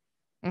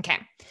 Okay.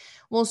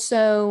 Well,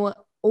 so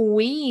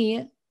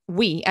we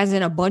as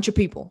in a bunch of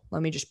people,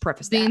 let me just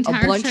preface that. The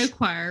entire show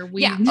choir.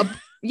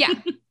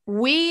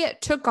 We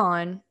took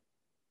on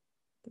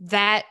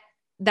that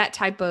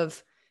type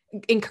of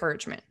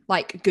encouragement,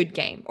 like good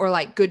game or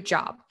like good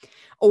job,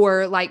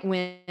 or like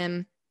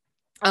when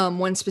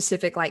one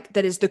specific, like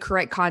that is the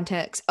correct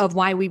context of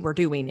why we were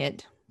doing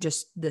it.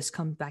 Just this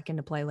comes back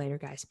into play later,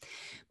 guys.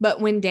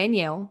 But when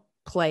Danielle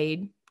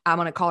played, I'm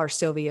going to call her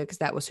Sylvia because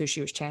that was who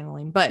she was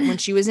channeling. But when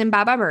she was in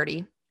Bye Bye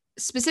Birdie,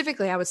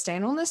 specifically, I would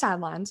stand on the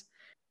sidelines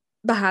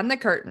behind the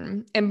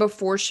curtain. And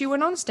before she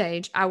went on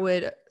stage, I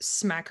would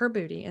smack her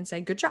booty and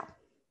say, good job.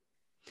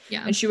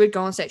 Yeah. And she would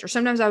go on stage. Or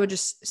sometimes I would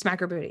just smack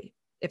her booty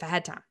if I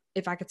had time.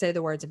 If I could say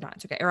the words, if not,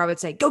 it's okay. Or I would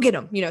say, go get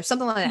them,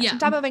 something like that. Yeah. Some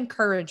type of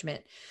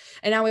encouragement.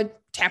 And I would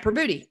tap her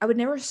booty. I would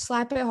never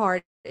slap it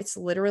hard. It's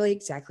literally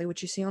exactly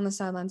what you see on the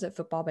sidelines at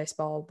football,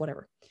 baseball,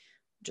 whatever.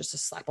 Just a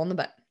slap on the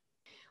butt.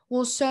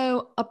 Well,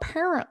 so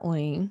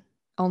apparently,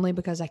 only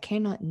because I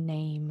cannot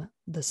name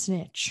the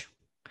snitch,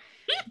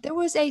 there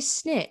was a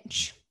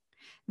snitch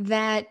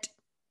that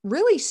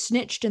really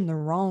snitched in the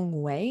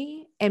wrong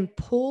way and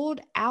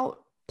pulled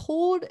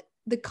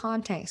the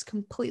context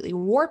completely,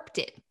 warped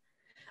it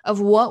of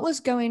what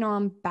was going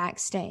on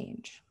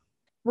backstage.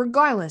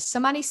 Regardless,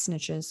 somebody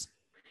snitches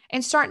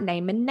and start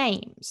naming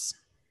names.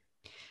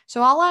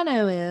 So all I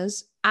know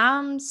is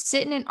I'm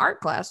sitting in art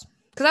class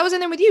because I was in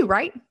there with you,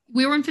 right?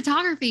 We were in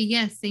photography.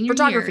 Yes. Senior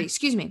photography, year.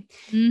 Excuse me.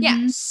 Mm-hmm.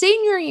 Yeah.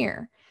 Senior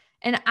year.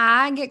 And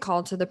I get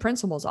called to the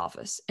principal's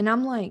office and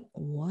I'm like,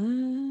 what?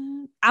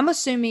 I'm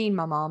assuming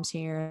my mom's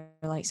here,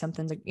 like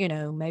something's like,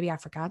 maybe I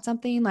forgot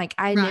something. Like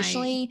I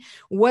initially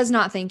was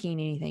not thinking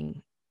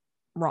anything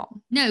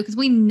wrong. No, because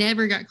we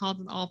never got called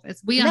to the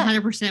office. We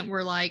 100%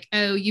 were like,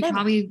 oh, you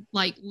probably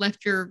like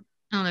left your,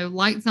 I don't know,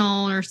 lights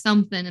on or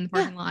something in the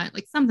parking lot,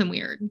 like something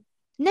weird.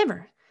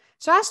 Never.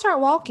 So I start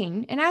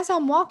walking, and as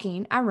I'm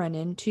walking, I run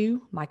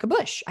into Micah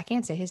Bush. I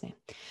can't say his name.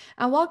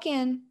 I walk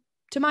in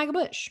to Micah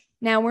Bush.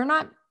 Now we're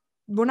not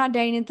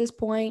dating at this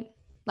point.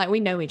 Like we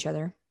know each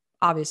other.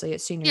 Obviously,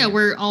 it's senior year. Yeah,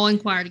 we're all in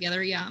choir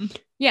together. Yeah.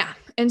 Yeah.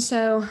 And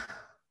so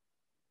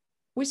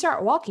we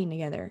start walking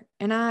together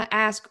and I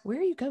ask, where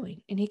are you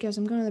going? And he goes,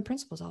 I'm going to the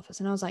principal's office.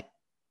 And I was like,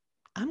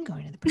 I'm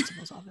going to the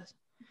principal's office.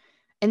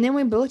 And then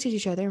we looked at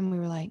each other and we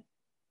were like,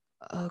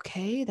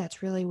 okay,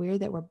 that's really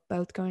weird that we're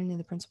both going to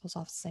the principal's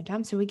office at the same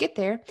time. So we get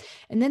there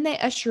and then they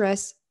usher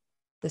us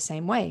the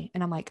same way.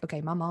 And I'm like, okay,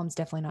 my mom's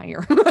definitely not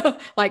here.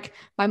 Like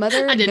my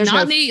mother. I did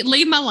not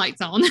leave my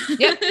lights on.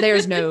 Yep.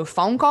 There's no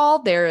phone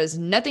call. There is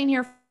nothing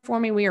here for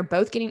me. We are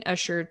both getting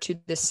ushered to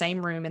the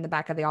same room in the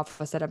back of the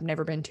office that I've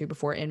never been to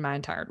before in my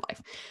entire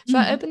life. So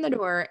I open the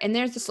door and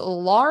there's this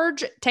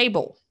large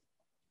table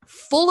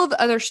full of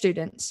other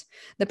students,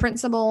 the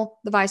principal,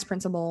 the vice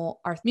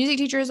principal, our music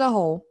teacher as a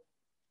whole.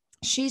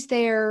 She's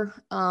there,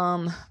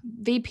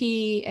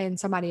 VP and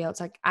somebody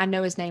else. Like I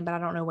know his name, but I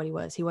don't know what he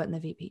was. He wasn't the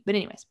VP. But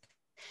anyways,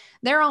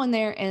 they're all in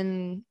there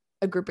and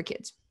a group of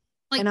kids.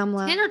 Like and I'm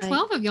 10 or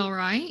 12 of y'all,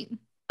 right?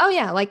 Oh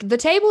yeah, like the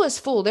table is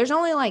full. There's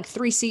only like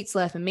 3 seats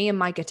left, and me and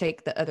Micah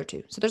take the other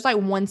 2. So there's like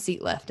 1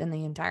 seat left in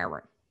the entire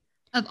room.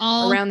 Of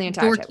all around the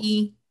entire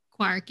dorky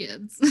choir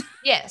kids.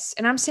 Yes,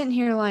 and I'm sitting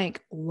here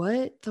like,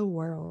 what the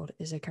world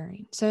is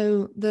occurring?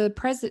 So the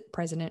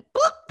president,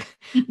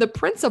 the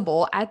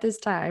principal at this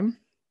time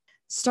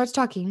starts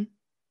talking,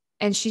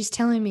 and she's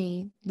telling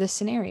me the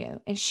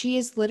scenario, and she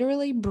is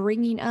literally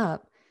bringing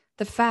up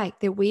the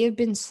fact that we have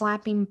been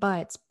slapping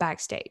butts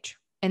backstage,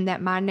 and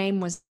that my name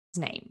was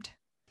named.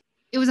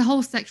 It was a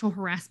whole sexual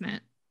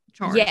harassment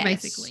charge,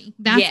 basically.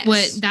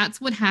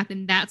 That's what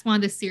happened. That's why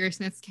the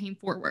seriousness came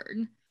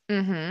forward.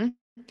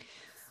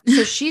 Mm-hmm.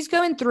 So she's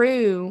going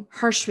through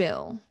her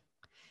spiel.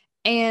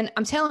 And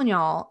I'm telling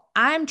y'all,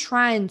 I'm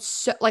trying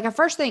so, like, at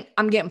first thing,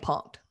 I'm getting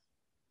punked.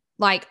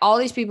 Like, all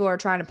these people are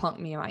trying to punk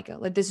me and Micah.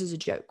 Like, this is a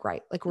joke,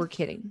 right? Like, we're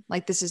kidding.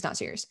 Like, this is not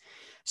serious.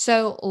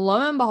 So,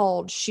 lo and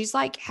behold, she's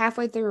like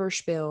halfway through her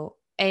spiel,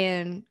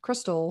 and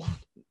Crystal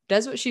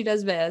does what she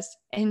does best.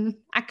 And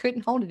I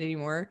couldn't hold it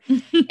anymore.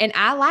 And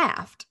I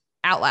laughed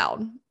out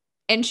loud.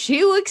 And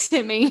she looks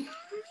at me and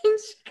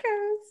she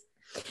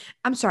goes,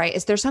 I'm sorry,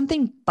 is there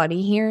something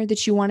funny here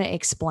that you want to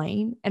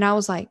explain? And I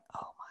was like,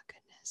 oh my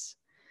goodness.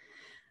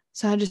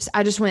 So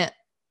I just went,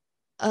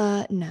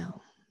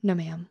 no,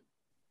 ma'am.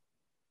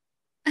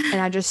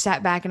 And I just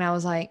sat back and I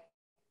was like,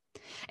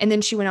 and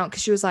then she went on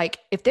because she was like,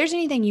 if there's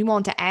anything you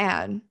want to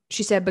add,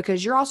 she said,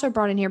 because you're also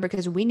brought in here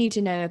because we need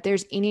to know if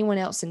there's anyone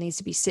else that needs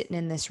to be sitting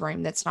in this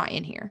room that's not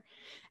in here.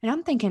 And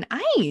I'm thinking,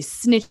 I ain't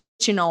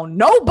snitching on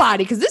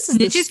nobody because this is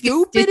the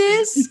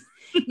stupidest.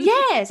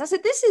 Yes. I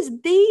said, this is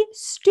the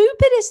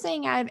stupidest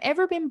thing I've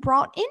ever been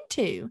brought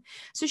into.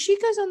 So she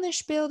goes on this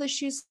spiel that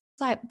she's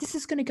like, this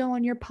is going to go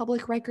on your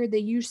public record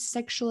that you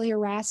sexually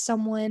harassed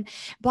someone,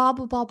 blah,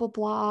 blah, blah, blah,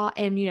 blah.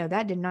 And, you know,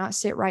 that did not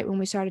sit right when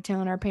we started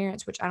telling our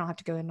parents, which I don't have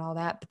to go into all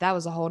that, but that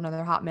was a whole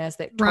nother hot mess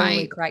that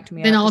totally cracked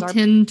me up. Then all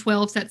 10,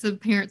 12 sets of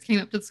parents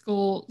came up to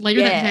school later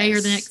that day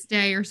or the next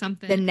day or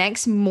something. The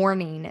next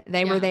morning,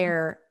 they were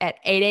there at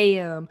 8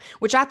 a.m.,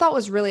 which I thought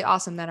was really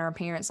awesome that our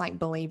parents like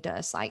believed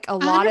us. Like a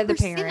lot 100%. Of the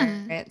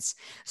parents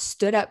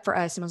stood up for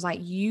us and was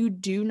like, you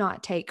do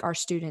not take our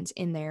students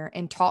in there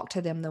and talk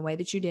to them the way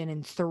that you did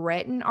and threaten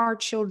our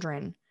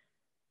children.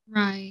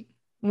 Right.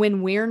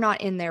 When we're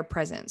not in their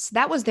presence.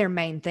 That was their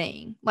main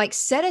thing. Like,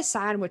 set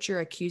aside what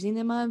you're accusing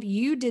them of.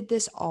 You did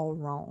this all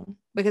wrong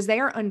because they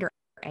are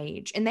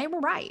underage, and they were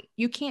right.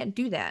 You can't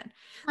do that.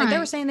 Like they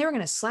were saying they were going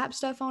to slap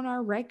stuff on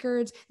our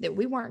records, that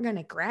we weren't going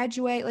to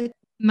graduate. Like,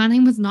 my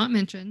name was not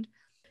mentioned.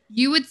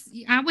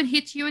 I would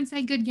hit you and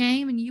say good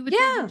game, and you would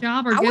take the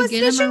job or go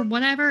get them or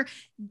whatever,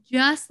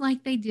 just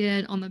like they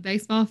did on the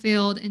baseball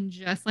field and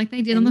just like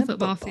they did on the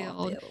football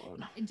field.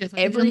 And just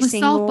like every they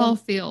did on the softball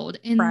field.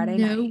 And Friday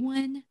night.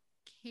 One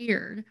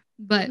cared.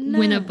 But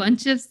when a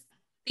bunch of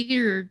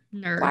theater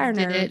nerds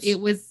did it, it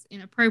was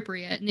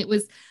inappropriate. And it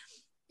was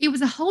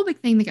a whole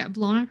big thing that got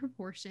blown out of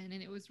proportion.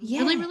 And it was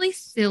really, really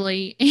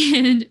silly.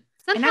 And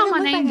somehow my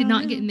name did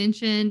not get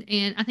mentioned.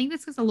 And I think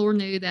that's because the Lord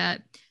knew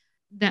that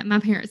my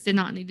parents did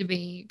not need to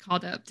be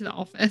called up to the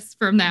office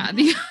from that.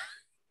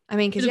 I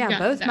mean, because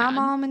both my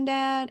mom and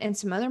dad and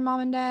some other mom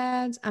and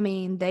dads, I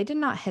mean, they did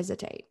not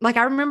hesitate. Like,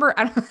 I remember,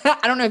 I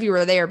don't know if you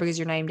were there because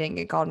your name didn't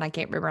get called, and I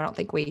can't remember. I don't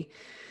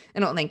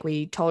think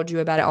we told you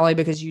about it, only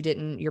because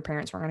your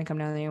parents weren't going to come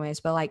down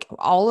anyways. But like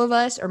all of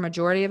us, or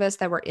majority of us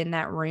that were in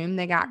that room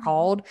that got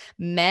called,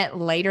 met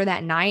later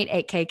that night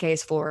at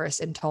KK's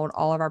Florist and told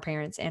all of our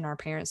parents, and our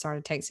parents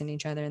started texting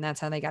each other, and that's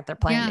how they got their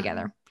plan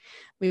together.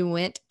 We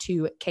went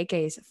to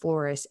KK's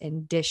Florist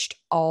and dished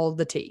all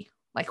the tea.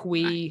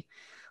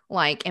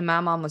 And my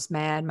mom was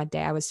mad. My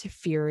dad was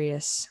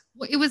furious.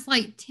 Well, it was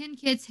like 10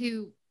 kids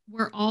who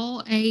were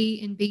all A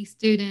and B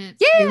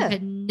students who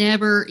had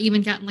never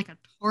even gotten like a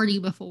tardy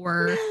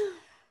before,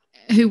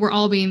 who were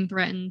all being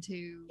threatened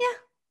to,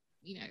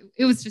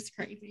 it was just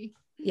crazy.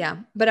 Yeah.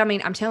 But I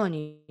mean, I'm telling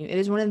you, it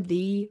is one of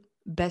the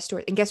best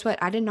stories. And guess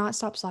what? I did not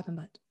stop slapping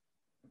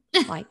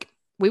butts. Like,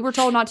 we were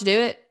told not to do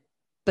it,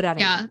 but I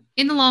didn't. Yeah.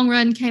 In the long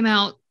run, came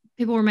out,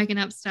 people were making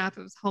up stuff.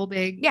 It was whole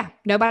big. Yeah.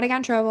 Nobody got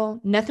in trouble.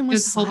 Nothing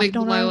was whole big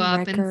blow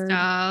up and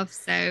stuff.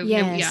 So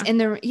yes.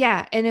 And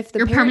and if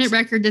your permanent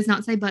record does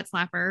not say butt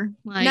slapper,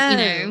 like,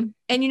 no.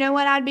 And you know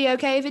what? I'd be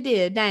okay if it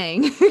did.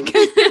 Dang.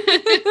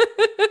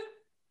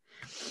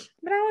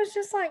 But I was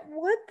just like,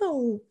 what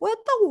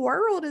the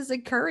world is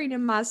occurring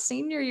in my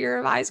senior year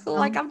of high school?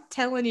 Like, I'm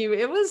telling you,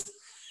 it was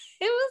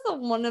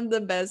one of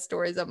the best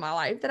stories of my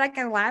life that I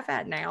can laugh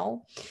at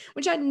now,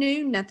 which I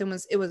knew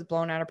it was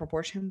blown out of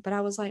proportion, but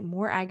I was like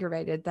more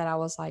aggravated that I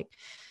was like,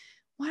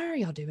 why are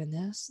y'all doing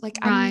this? Like,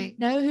 I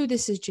know who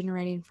this is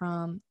generating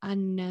from. I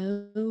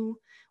know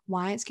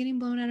why it's getting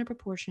blown out of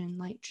proportion.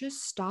 Like,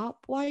 just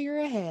stop while you're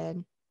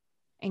ahead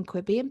and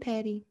quit being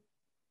petty.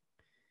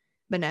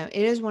 But no, it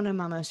is one of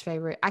my most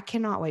favorite. I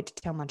cannot wait to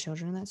tell my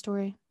children that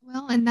story.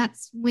 Well, and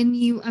that's when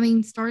you,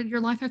 started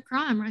your life of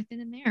crime right then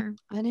and there.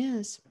 It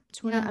is.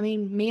 It's when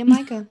me and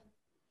Micah.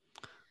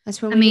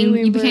 That's when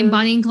you became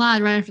Bonnie and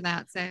Clyde right after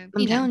that. So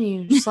I'm telling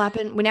you,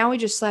 slapping. Now we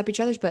just slap each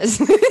other's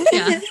butts.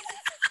 Yeah,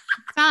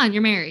 fine.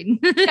 You're married.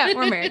 Yeah,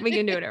 we're married. We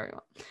can do whatever we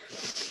want.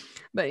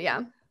 But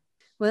yeah.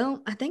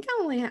 Well, I think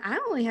I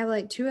only have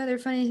like two other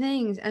funny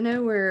things. I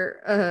know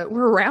we're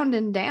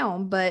rounding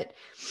down, but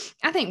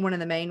I think one of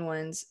the main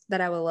ones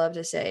that I would love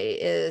to say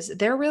is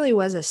there really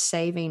was a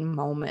saving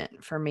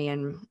moment for me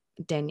and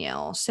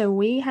Danielle. So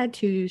we had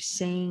to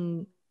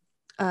sing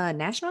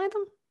national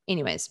anthem,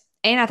 anyways,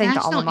 and I think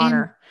national the alma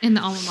mater in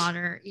the alma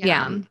mater,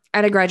 yeah,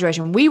 at a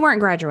graduation. We weren't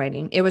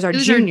graduating; it was our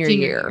junior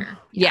year.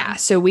 Yeah,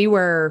 so we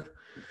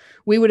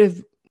would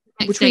have.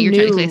 Next day, you're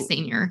technically a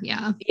senior.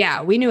 Yeah.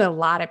 Yeah. We knew a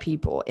lot of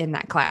people in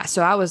that class.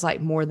 So I was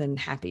like more than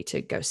happy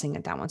to go sing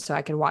at that one so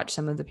I could watch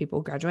some of the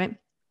people graduate.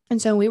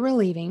 And so we were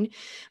leaving. We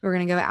were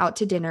going to go out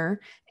to dinner,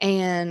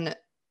 and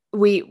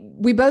we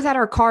both had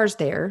our cars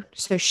there.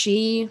 So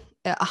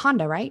a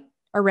Honda, right?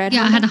 A red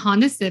Honda? I had a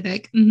Honda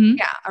Civic. Mm-hmm.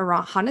 Yeah,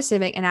 a Honda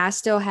Civic. And I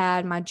still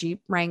had my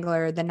Jeep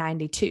Wrangler, the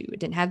 92. It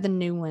didn't have the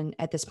new one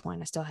at this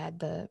point. I still had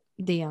the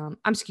 92.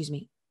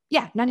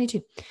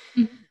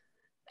 Mm-hmm.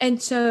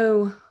 And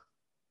so,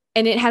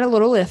 and it had a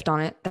little lift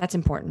on it. That's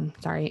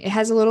important. Sorry. It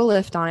has a little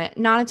lift on it.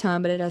 Not a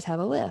ton, but it does have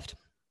a lift.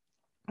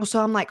 So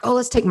I'm like, oh,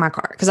 let's take my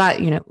car. Cause I,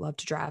 love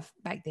to drive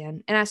back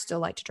then. And I still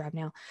like to drive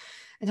now.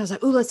 And I was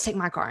like, oh, let's take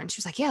my car. And she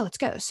was like, yeah, let's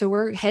go. So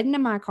we're heading to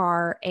my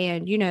car,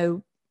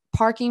 and,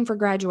 parking for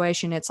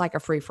graduation, it's like a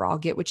free for all.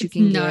 Get what you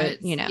can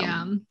get,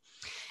 Yeah.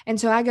 And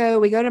so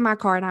we go to my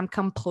car, and I'm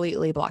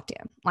completely blocked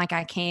in. Like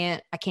I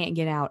can't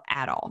get out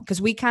at all.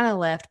 Cause we kind of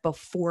left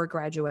before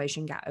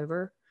graduation got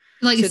over.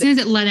 Like so as soon as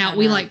it let out,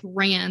 we like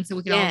ran so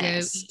we could all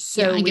go.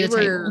 So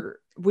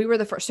we were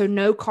the first. So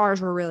no cars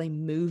were really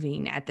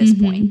moving at this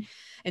point.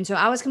 And so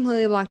I was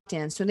completely blocked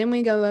in. So then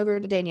we go over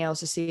to Danielle's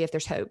to see if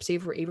there's hope, see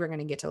if we're even going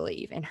to get to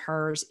leave. And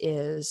hers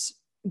is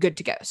good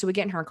to go. So we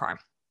get in her car.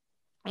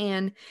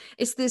 And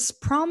it's this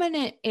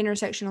prominent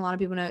intersection. A lot of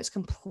people know it's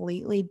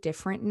completely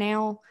different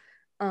now.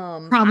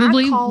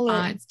 Probably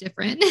it's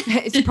different.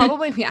 It's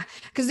probably, yeah.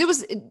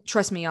 Because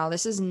trust me, y'all,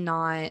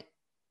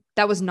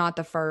 that was not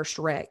the first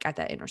wreck at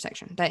that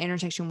intersection. That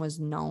intersection was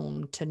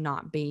known to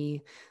not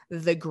be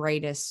the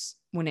greatest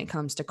when it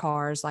comes to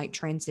cars, like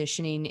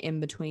transitioning in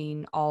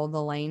between all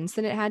the lanes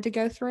that it had to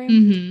go through.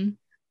 Mm-hmm.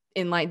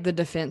 In like the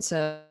defense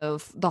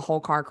of the whole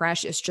car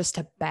crash, it's just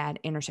a bad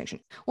intersection.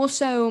 Well,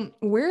 so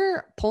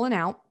we're pulling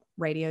out,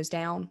 radios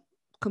down,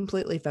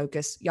 completely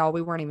focused. Y'all,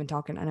 we weren't even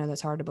talking. I know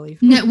that's hard to believe.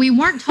 No, we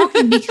weren't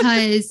talking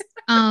because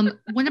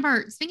one of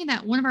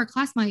our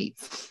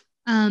classmates,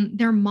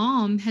 their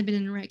mom had been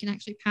in a wreck and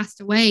actually passed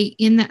away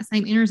in that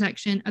same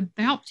intersection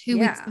about 2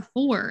 weeks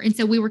before. And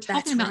so we were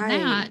talking about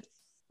that.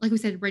 Like we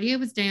said, radio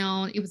was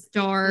down. It was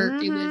dark.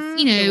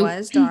 Mm-hmm. It was, it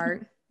was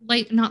dark.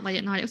 Not late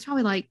at night. It was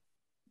probably like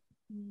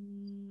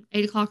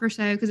 8 o'clock or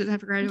so because it's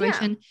after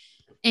graduation.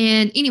 Yeah.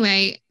 And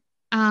anyway,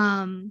 you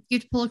have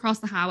to pull across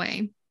the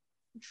highway.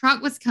 The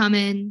truck was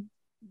coming,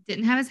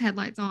 didn't have his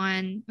headlights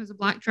on. It was a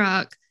black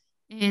truck.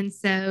 And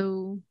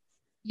so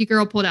your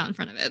girl pulled out in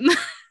front of him.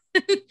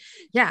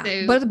 Yeah.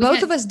 So but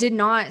both of us did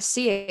not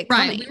see it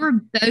coming. Right. We were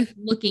both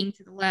looking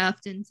to the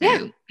left. And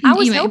so I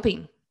was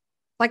helping.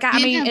 Like, I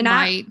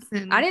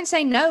didn't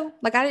say no.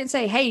 Like, I didn't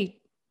say, hey,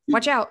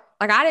 watch out.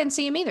 Like, I didn't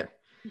see him either.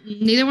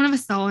 Neither one of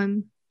us saw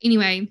him.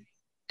 Anyway,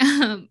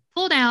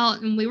 pulled out,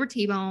 and we were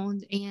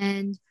T-boned,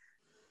 and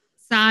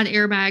side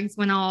airbags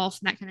went off,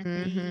 that kind of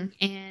thing.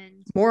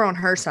 And more on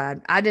her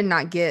side. I did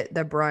not get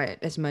the brunt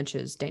as much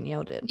as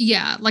Danielle did.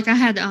 Yeah. Like I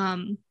had,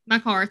 my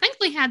car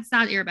thankfully had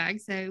side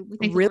airbags. So we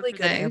thank really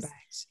good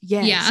airbags.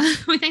 Yes. Yeah.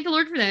 We thank the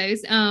Lord for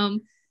those. So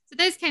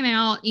those came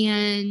out,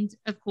 and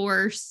of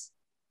course,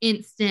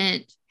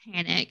 instant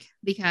panic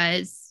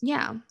because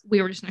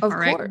we were just in a car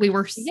wreck. We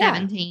were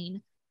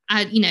 17.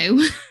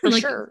 For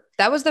like, sure.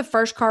 That was the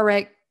first car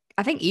wreck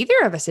I think either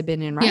of us had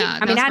been in, right? Yeah.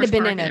 I mean, I'd have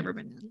been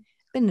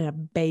in a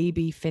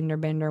baby fender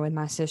bender with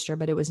my sister,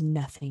 but it was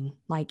nothing.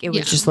 Like it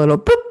was just little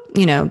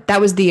boop, that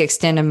was the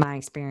extent of my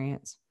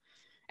experience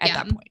at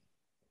that point.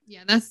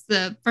 Yeah, that's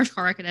the first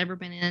car wreck I'd ever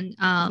been in.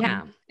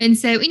 And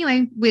so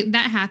anyway,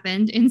 that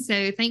happened. And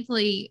so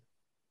thankfully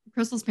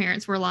Crystal's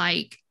parents were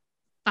like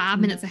 5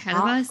 minutes ahead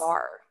of us.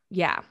 Far.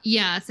 Yeah.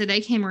 Yeah. So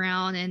they came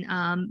around,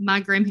 and my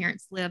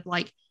grandparents lived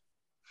like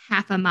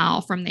half a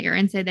mile from there.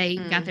 And so they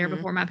got there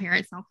before my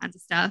parents and all kinds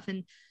of stuff.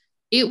 And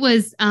it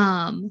was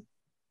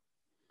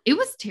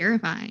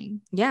terrifying.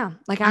 Yeah.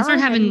 Like I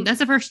started having, that's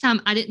the first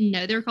time I didn't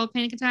know they were called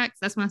panic attacks.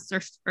 That's when I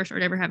first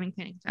started ever having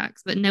panic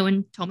attacks, but no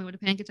one told me what a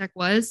panic attack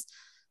was.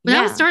 But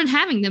I started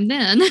having them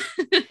then.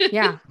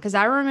 Yeah. Because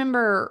I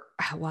remember,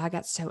 I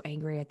got so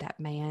angry at that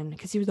man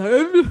because he was like, I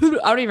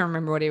don't even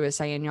remember what he was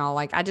saying, y'all.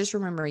 Like, I just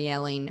remember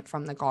yelling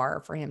from the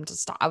car for him to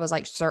stop. I was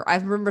like, sir, I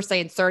remember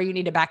saying, sir, you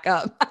need to back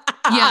up.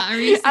 Yeah.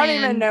 I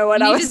don't even know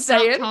what I was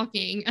saying. Stop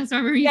talking. I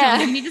remember you telling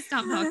me you need to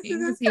stop talking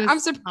because he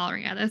was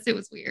hollering at us. It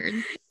was weird.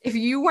 If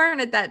you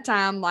weren't at that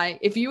time, like,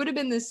 if you would have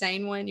been the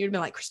sane one, you'd have been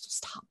like, Crystal,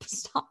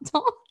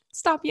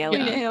 stop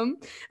yelling at him.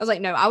 I was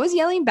like, no, I was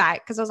yelling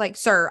back because I was like,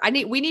 sir,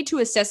 we need to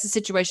assess the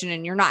situation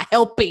and you're not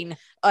helping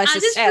us. I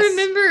just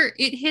remember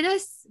it hit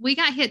us. We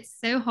got hit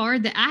so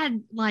hard that I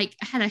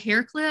had a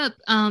hair clip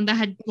that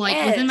had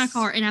was in my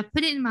car, and I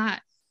put it in my,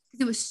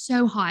 because it was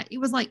so hot. It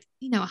was like,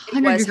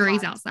 100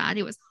 degrees outside.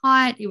 It was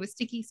hot. It was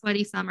sticky,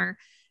 sweaty summer.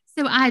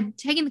 So I had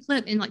taken the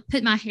clip and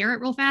put my hair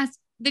up real fast.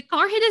 The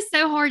car hit us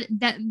so hard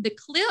that the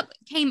clip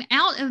came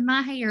out of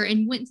my hair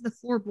and went to the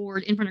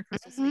floorboard in front of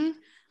Crystal's feet.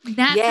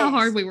 That's how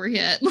hard we were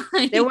hit.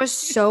 There was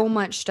so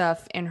much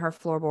stuff in her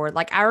floorboard.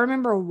 Like, I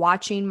remember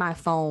watching my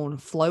phone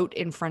float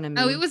in front of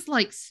me. Oh, it was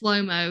like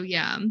slow-mo.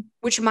 Yeah.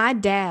 Which my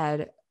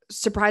dad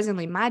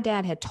surprisingly, my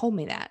dad had told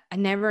me that. I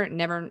never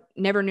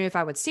knew if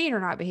I would see it or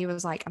not, but he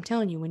was like, I'm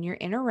telling you, when you're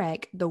in a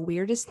wreck, the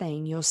weirdest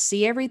thing, you'll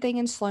see everything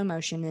in slow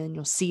motion and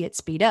you'll see it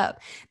speed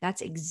up.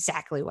 That's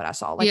exactly what I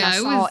saw. Like, I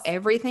saw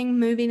everything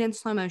moving in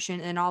slow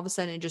motion, and all of a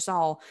sudden it just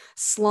all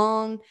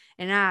slung,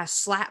 and I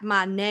slapped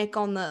my neck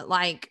on the,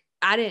 like,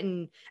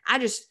 I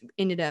just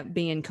ended up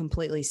being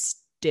completely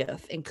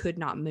stiff and could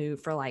not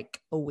move for like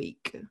a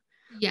week.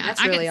 Yeah,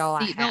 that's really all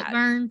I had. Seatbelt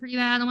burn pretty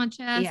bad on my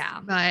chest. Yeah,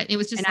 but it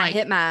was just, and like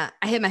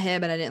I hit my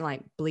head, but I didn't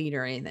like bleed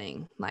or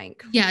anything.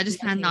 Like, yeah,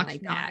 just kind of knocked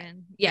like that.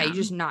 In. Yeah, you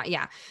just not.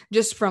 Yeah,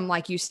 just from,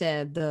 like you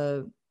said,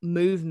 the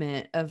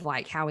movement of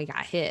like how we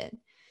got hit.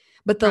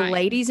 But the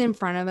ladies in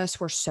front of us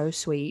were so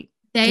sweet.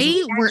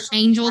 They were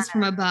angels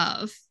from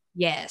above.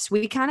 Yes,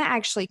 we kind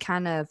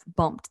of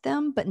bumped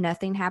them, but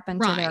nothing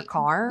happened to their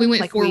car. We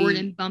went forward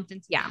and bumped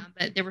into them,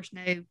 but there was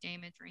no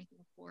damage or anything,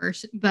 of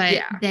course.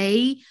 But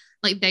they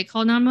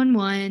called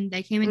 911.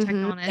 They came and checked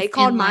on us. They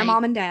called my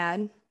mom and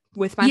dad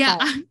with my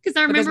phone. Because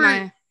I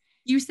remember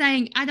you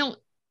saying,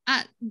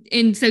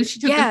 and so she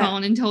took the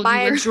phone and told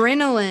my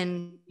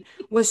adrenaline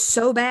was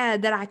so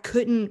bad that I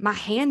couldn't, my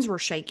hands were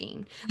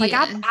shaking. Like,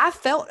 I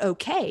felt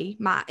okay.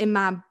 My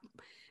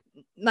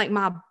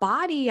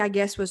body, I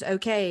guess, was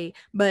okay,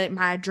 but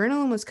my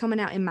adrenaline was coming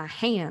out in my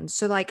hands.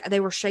 So like, they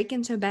were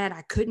shaking so bad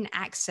I couldn't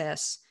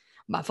access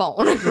my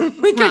phone.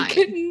 I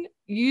couldn't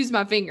use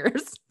my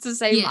fingers to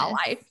save my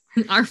life.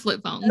 Our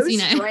flip phones,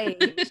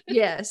 strange.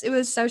 Yes, it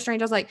was so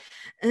strange. I was like,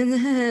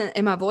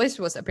 and my voice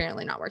was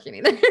apparently not working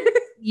either.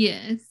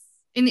 Yes.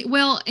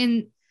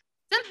 And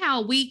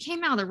somehow we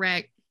came out of the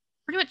wreck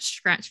pretty much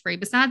scratch free,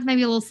 besides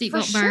maybe a little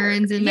seatbelt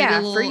burns and maybe a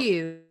little, for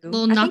you.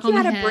 Little knock on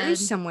the head. You had a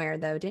bruise somewhere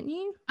though, didn't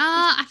you?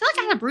 I feel like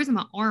I had a bruise on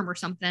my arm or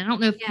something. I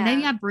don't know if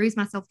maybe I bruised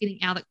myself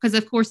getting out, because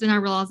of course then I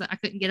realized that I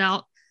couldn't get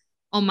out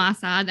on my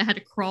side. I had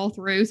to crawl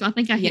through. So I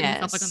think I hit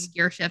myself like on the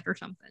gear shift or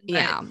something.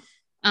 But,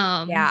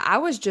 I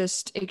was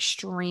just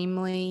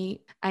I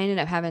ended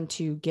up having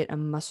to get a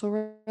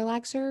muscle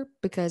relaxer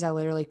because I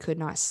literally could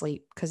not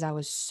sleep because I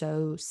was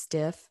so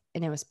stiff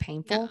and it was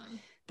painful.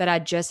 That I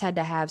just had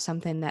to have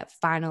something that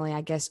finally,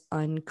 I guess,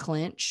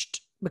 unclenched,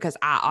 because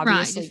I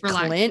obviously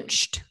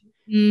clenched.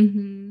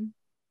 Mm-hmm.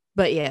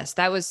 But yes,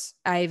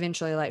 I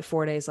eventually, like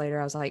 4 days later,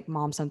 I was like,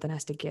 Mom, something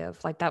has to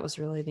give. Like, that was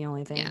really the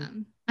only thing. Yeah.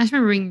 I just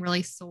remember being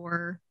really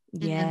sore.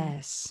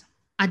 Yes.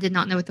 I did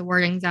not know what the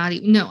word anxiety.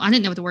 No, I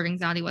didn't know what the word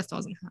anxiety was till I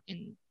was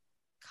in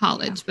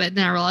college, but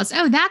then I realized,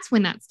 that's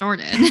when that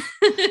started.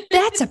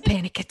 That's a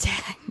panic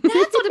attack.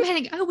 That's what a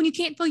panic. Oh, when you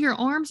can't feel your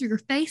arms or your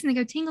face and they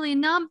go tingly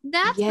and numb.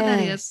 That's what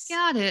that is.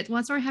 Got it. Well,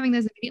 I started having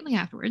those immediately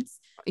afterwards.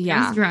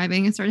 Yeah. I was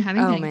driving and started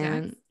having panic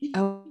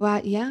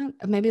attacks. Yeah.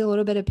 Maybe a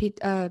little bit of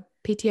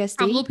PTSD.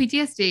 Probably a little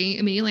PTSD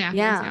immediately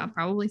afterwards. Yeah,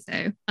 probably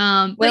so.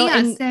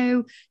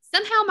 So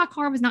somehow my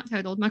car was not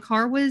totaled. My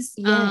car was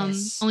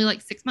only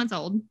like 6 months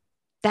old.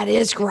 That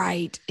is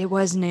right. It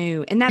was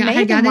new. And that may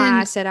have been why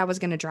I said I was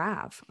going to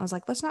drive. I was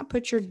like, let's not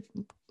put your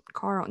new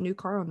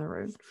car on the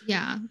road.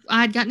 Yeah.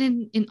 I had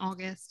gotten in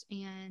August,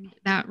 and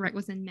that wreck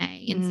was in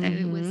May. And so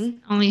it was,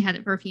 only had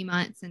it for a few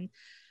months. And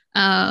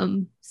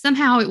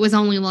somehow it was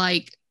only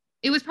like,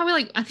 it was probably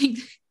like, I think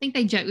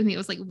they joked with me, it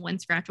was like one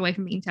scratch away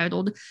from being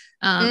totaled.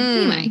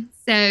 Anyway,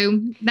 so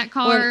that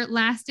car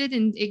lasted,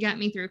 and it got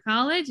me through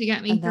college. It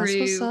got me through. That's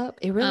what's up.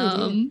 It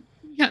really did.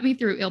 Got me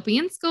through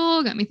LPN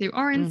school, got me through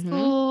RN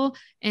school,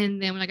 and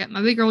then when I got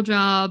my big girl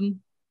job,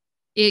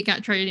 it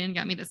got traded in and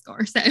got me this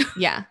car. So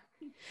yeah,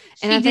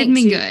 and it did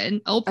me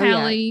good. Old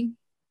Pally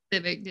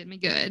Civic did me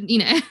good,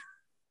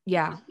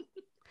 Yeah,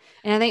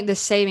 and I think the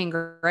saving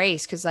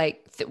grace, because like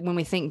when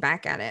we think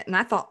back at it, and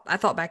I thought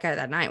back at it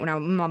that night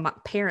when my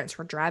parents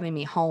were driving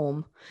me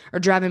home or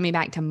driving me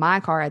back to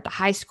my car at the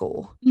high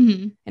school,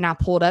 and I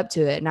pulled up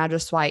to it, and I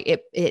just like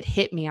it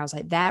hit me. I was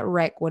like, that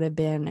wreck would have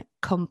been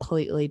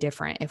completely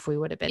different if we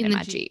would have been in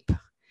my Jeep.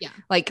 Yeah,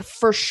 like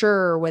for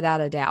sure,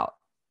 without a doubt.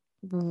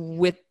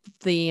 With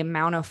the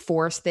amount of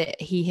force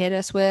that he hit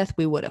us with,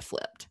 we would have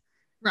flipped.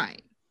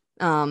 Right.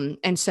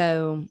 And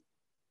so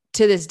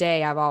to this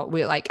day,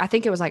 I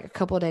think it was like a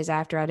couple of days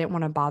after, I didn't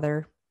want to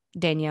bother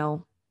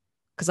Danielle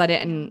because I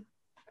didn't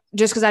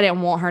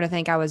want her to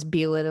think I was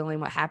belittling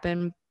what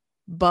happened.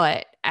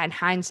 But in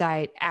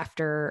hindsight,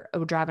 after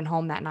driving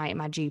home that night in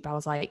my Jeep, I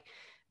was like,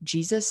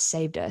 Jesus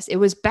saved us. It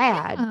was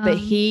bad, but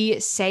he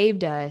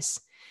saved us,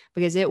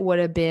 because it would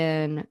have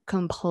been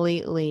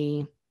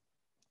completely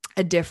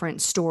a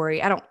different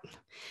story. I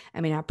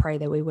pray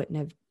that we wouldn't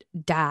have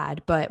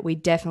died, but we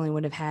definitely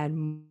would have had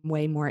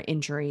way more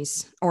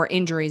injuries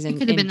in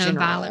could have been general.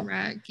 A violent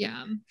wreck.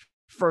 Yeah,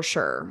 for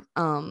sure.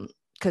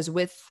 Because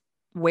with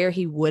where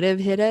he would have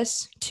hit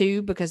us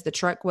too, because the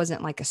truck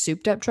wasn't like a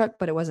souped up truck,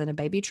 but it wasn't a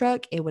baby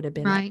truck, it would have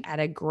been like at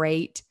a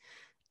great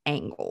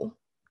angle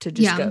to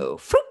just go.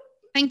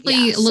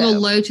 Thankfully, a little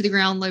low to the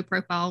ground, low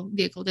profile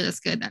vehicle did us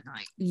good that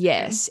night.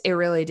 Yes, it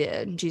really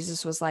did.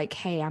 Jesus was like,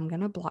 hey, I'm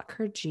going to block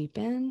her Jeep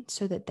in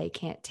so that they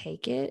can't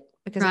take it,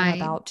 because I'm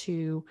about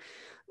to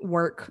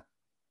work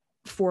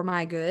for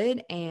my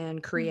good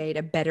and create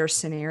a better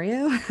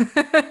scenario.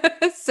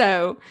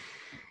 So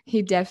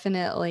he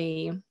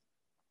definitely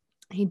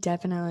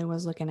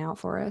was looking out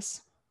for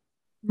us.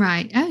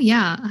 Right. Oh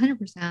yeah,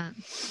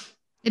 100%.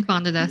 It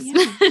bonded us.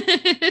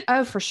 Yeah.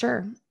 Oh, for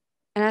sure.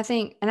 And I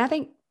think,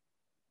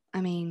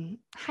 I mean,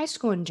 high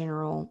school in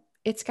general,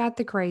 it's got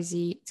the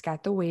crazy, it's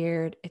got the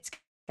weird, it's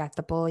got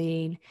the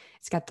bullying,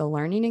 it's got the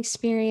learning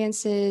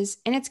experiences,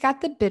 and it's got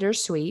the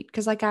bittersweet.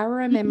 Because, like, I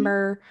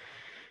remember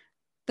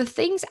the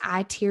things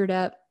I teared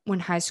up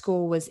when high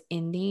school was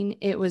ending,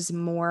 it was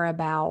more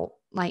about,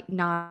 like,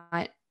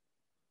 not,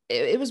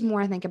 it was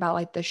more, I think, about,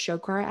 like, the show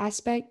choir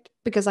aspect.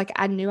 Because, like,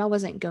 I knew I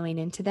wasn't going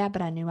into that,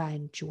 but I knew I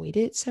enjoyed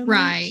it so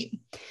much.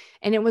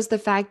 And it was the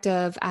fact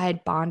of I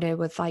had bonded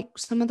with, like,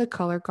 some of the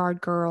color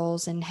guard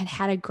girls and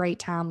had a great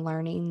time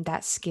learning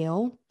that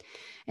skill.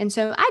 And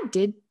so I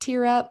did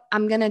tear up.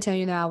 I'm going to tell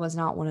you that I was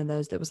not one of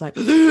those that was like,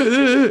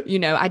 you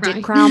know, I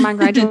didn't cry on my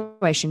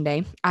graduation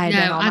day. I had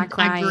done all my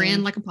crying. I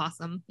grinned like a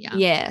possum. Yeah.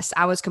 Yes.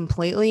 I was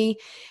completely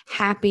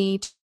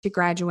happy to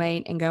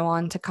graduate and go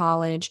on to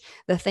college.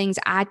 The things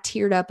I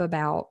teared up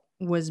about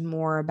was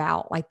more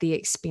about, like, the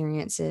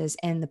experiences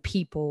and the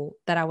people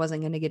that I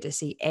wasn't going to get to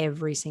see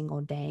every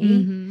single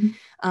day.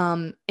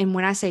 And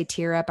when I say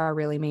tear up, I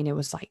really mean it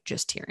was, like,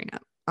 just tearing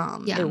up.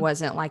 It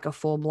wasn't like a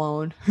full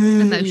blown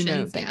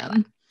emotions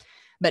thing.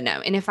 But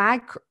no. And if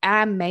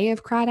I may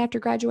have cried after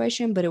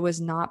graduation, but it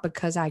was not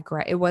because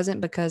it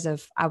wasn't because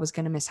of I was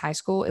going to miss high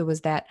school. It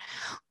was that,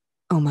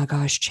 oh my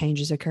gosh,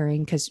 change is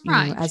occurring. Because, you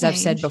know, as I've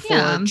said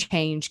before,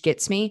 change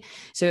gets me.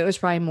 So it was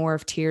probably more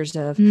of tears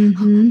of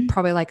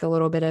probably like a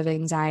little bit of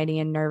anxiety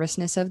and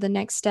nervousness of the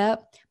next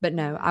step. But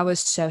no, I was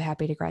so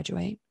happy to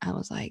graduate. I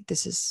was like,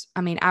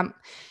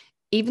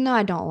 even though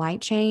I don't like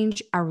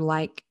change, I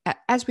like,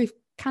 as we've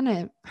kind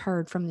of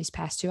heard from these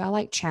past two, I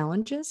like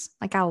challenges.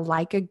 Like, I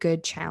like a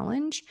good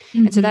challenge.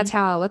 And so that's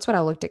what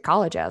I looked at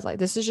college as. Like,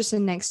 this is just the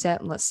next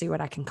step and let's see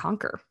what I can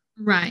conquer.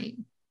 Right.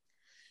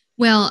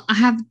 Well, I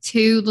have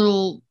two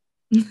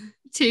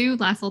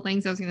last little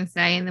things I was going to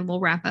say, and then we'll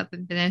wrap up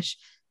and finish.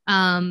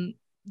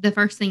 The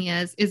first thing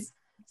is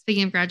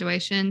speaking of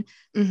graduation,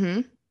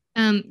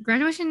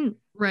 graduation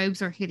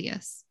robes are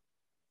hideous.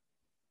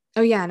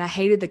 Oh yeah, and I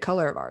hated the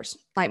color of ours.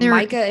 Like,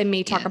 Micah and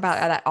me talk about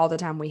that all the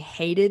time. We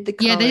hated the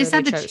color. Yeah, they just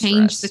had to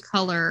change the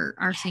color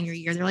our senior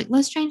year. They're like,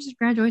 let's change the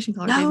graduation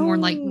color. They've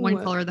worn like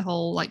one color the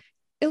whole like.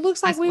 It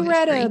looks like we were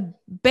at a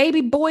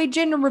baby boy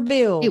gender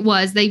reveal. It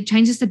was. They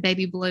changed us to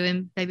baby blue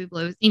and baby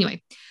blue.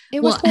 Anyway,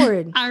 it was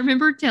horrid. I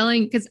remember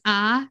because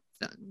I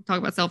talk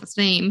about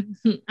self-esteem.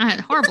 I had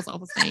horrible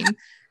self-esteem.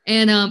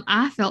 And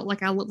I felt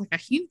like I looked like a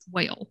huge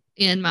whale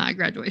in my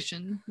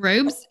graduation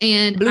robes.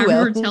 And Blue I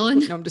remember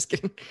telling. No, I'm just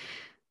kidding.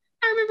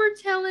 I remember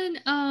telling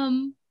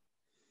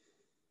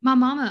my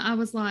mama, I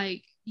was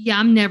like, yeah,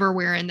 I'm never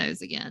wearing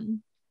those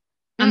again.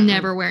 I'm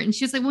never wearing. And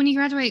she was like, when you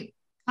graduate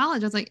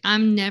college, I was like,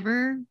 I'm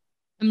never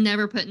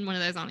putting one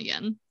of those on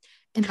again.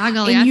 And by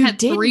golly, I've had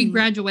 3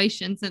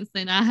 graduations since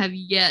then. I have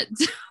yet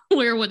to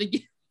wear one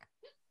again.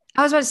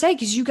 I was about to say,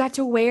 because you got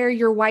to wear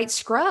your white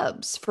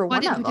scrubs for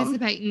one of them.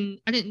 I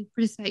didn't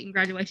participate in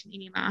graduation,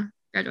 any of my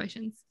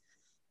graduations.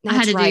 That's I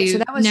had to right. Do, so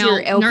that was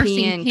your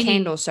LPN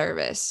candle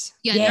service.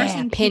 Yeah,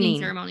 nursing pinning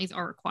ceremonies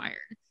are required.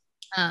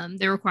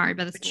 They're required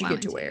by the school. But you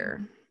get to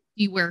wear.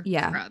 You wear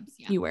scrubs.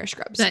 Yeah. You wear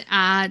scrubs. But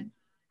I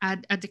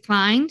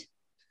declined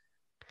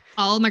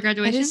all of my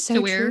graduations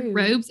to wear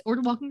robes or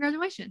to walk in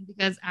graduation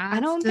because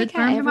I don't think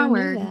I ever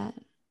knew that.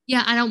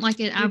 Yeah, I don't like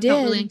it. I felt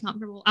really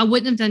uncomfortable. I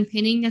wouldn't have done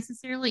pinning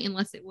necessarily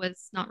unless it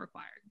was not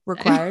required.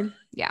 Required?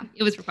 Yeah.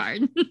 It was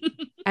required.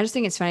 I just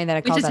think it's funny that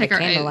I called that a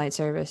candlelight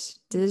service.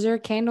 Is there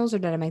candles or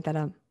did I make that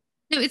up?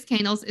 No, it's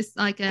candles. It's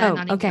like a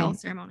Nightingale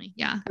ceremony.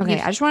 Yeah. Okay.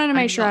 I just wanted to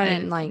make sure I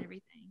didn't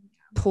like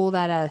pull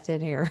that out of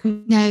thin air.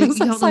 No, you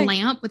hold a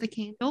lamp with a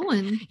candle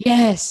and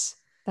yes,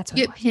 that's what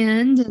get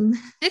pinned, and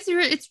it's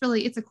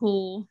a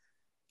cool.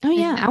 Oh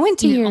yeah, I went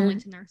to your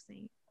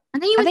nursing. I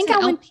think you went to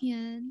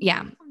LPN.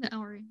 Yeah. I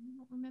don't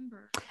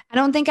remember. I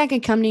don't think I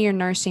could come to your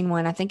nursing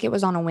one. I think it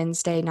was on a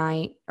Wednesday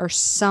night or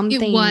something.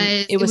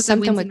 It was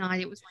something with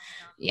night. It was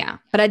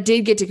but I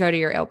did get to go to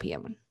your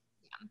LPN one.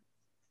 Yeah.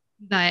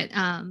 But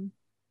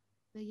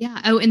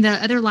yeah. Oh, and the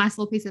other last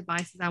little piece of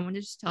advice that I wanted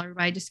to just tell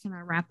everybody, just kind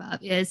of wrap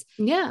up, is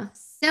so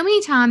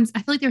many times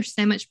I feel like there's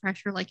so much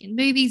pressure, like in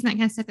movies and that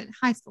kind of stuff at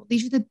high school.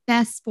 These are the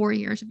best 4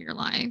 years of your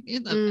life.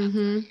 It's the best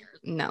 4 years.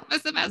 No,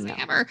 it's the best thing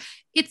ever.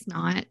 It's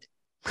not.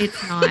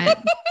 It's not.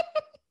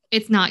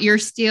 It's not. You're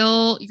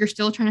still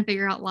trying to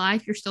figure out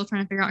life. You're still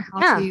trying to figure out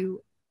how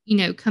to,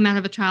 come out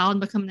of a child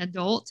and become an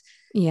adult.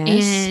 Yes.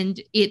 And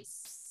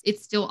it's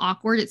still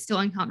awkward. It's still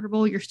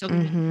uncomfortable. You're still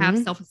going to have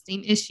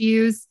self-esteem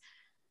issues.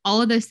 All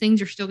of those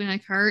things are still going to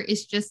occur.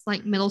 It's just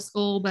like middle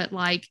school, but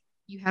like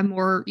you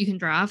can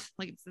drive.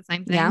 Like it's the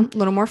same thing. Yeah. A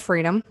little more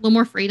freedom.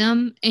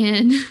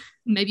 And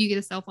maybe you get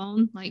a cell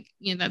phone. Like,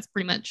 that's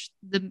pretty much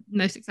the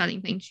most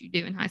exciting things you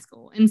do in high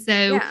school. And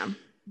so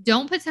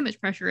don't put so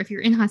much pressure. If you're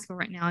in high school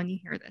right now and you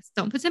hear this,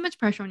 don't put so much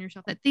pressure on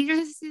yourself that these are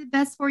the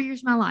best 4 years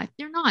of my life.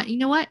 They're not. You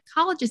know what?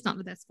 College is not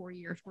the best 4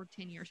 years or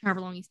 10 years,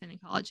 however long you spend in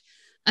college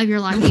of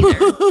your life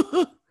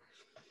either.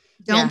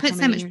 Don't put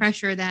so much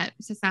pressure that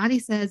society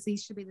says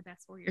these should be the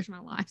best 4 years of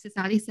my life.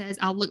 Society says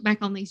I'll look back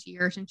on these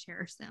years and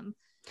cherish them.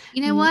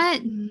 You know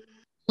what?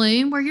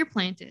 Bloom where you're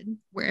planted,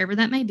 wherever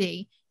that may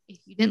be. If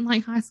you didn't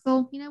like high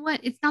school, you know what?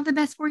 It's not the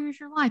best 4 years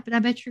of your life, but I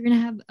bet you're going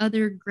to have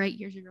other great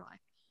years of your life.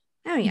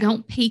 Oh, yeah. You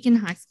don't peak in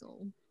high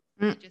school.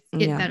 You just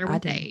get better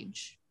with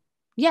age.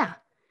 Yeah.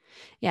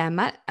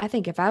 Yeah. I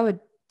think if I would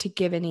to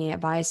give any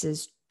advice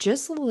is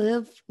just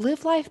live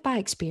life by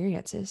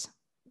experiences.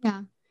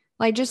 Yeah.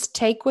 Like, just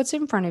take what's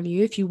in front of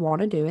you if you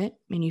want to do it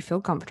and you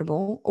feel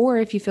comfortable, or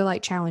if you feel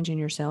like challenging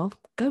yourself,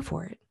 go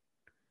for it.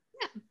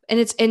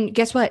 Yeah. And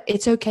guess what?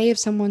 It's okay if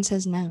someone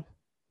says no.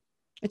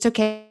 It's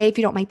okay if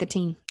you don't make the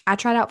team. I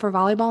tried out for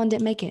volleyball and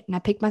didn't make it, and I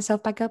picked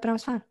myself back up and I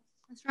was fine.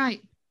 That's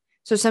right.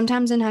 So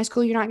sometimes in high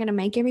school, you're not going to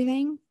make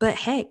everything, but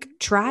heck,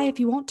 try if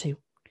you want to.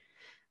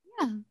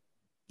 Yeah.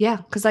 Yeah.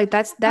 Cause like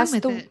that's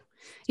the,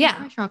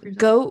 yeah,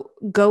 go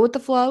with the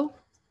flow.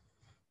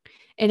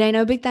 It ain't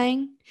no big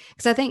thing.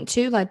 Because I think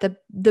too, like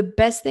the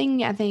best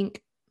thing I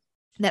think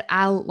that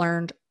I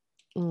learned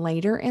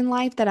later in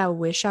life that I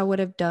wish I would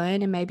have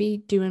done, and maybe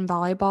doing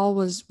volleyball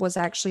was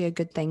actually a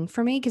good thing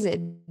for me, because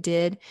it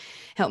did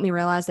help me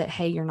realize that,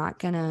 hey, you're not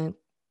gonna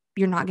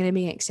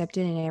be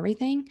accepted in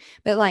everything.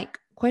 But like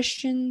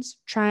questions,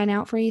 trying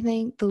out for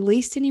anything, the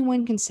least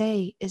anyone can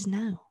say is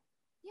no.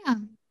 Yeah.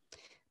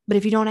 But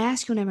if you don't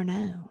ask, you'll never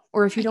know.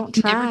 Or if you don't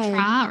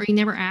try, or you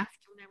never ask,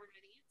 you'll never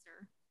know the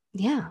answer.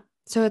 Yeah.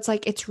 So it's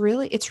like, it's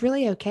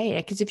really okay.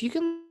 Because if you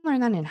can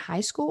learn that in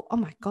high school, oh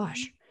my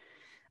gosh.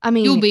 I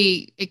mean, you'll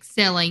be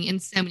excelling in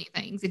so many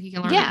things if you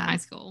can learn that in high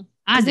school.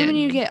 Then when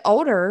you get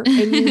older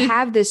and you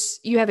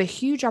have a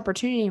huge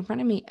opportunity in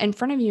front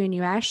of you, and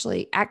you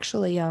actually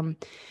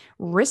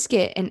risk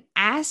it and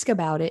ask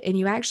about it, and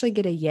you actually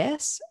get a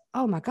yes.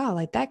 Oh my God.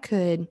 Like, that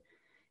could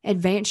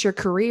advance your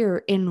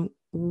career in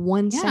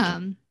 1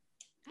 second.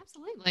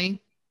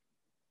 Absolutely.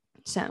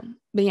 So,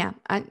 but yeah,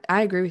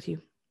 I agree with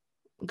you.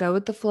 Go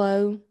with the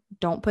flow.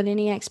 Don't put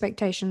any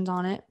expectations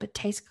on it, but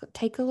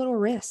take a little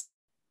risk.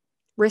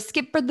 Risk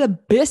it for the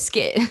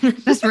biscuit.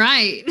 That's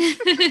right.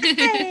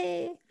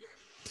 Hey.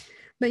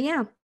 But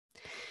yeah.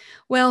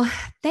 Well,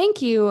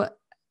 thank you.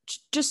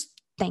 Just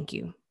thank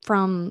you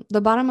from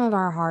the bottom of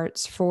our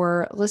hearts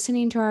for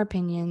listening to our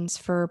opinions,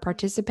 for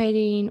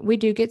participating. We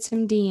do get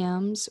some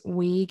DMs.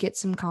 We get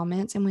some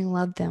comments, and we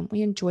love them.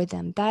 We enjoy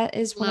them. That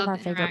is one of our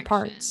favorite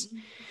parts.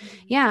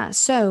 Yeah.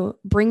 So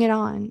bring it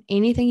on.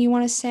 Anything you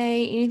want to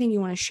say, anything you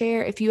want to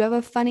share. If you have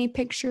a funny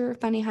picture,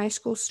 funny high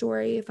school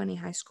story, a funny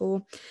high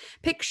school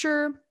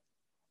picture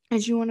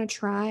as you want to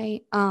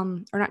try,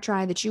 or not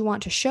try, that you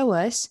want to show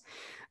us,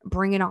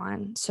 bring it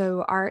on.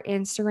 So our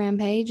Instagram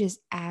page is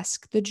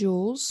Ask the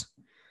Jules.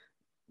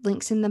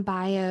 Links in the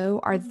bio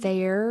are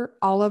there.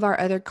 All of our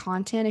other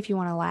content, if you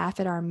want to laugh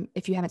at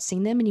if you haven't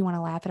seen them and you want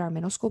to laugh at our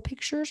middle school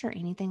pictures or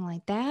anything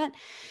like that,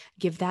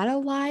 give that a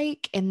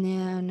like, and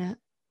then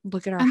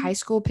look at our high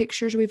school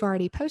pictures we've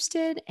already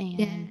posted,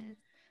 and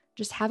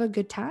just have a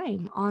good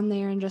time on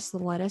there, and just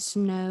let us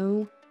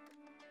know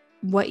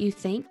what you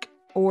think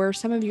or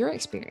some of your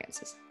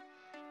experiences.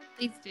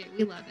 Please do.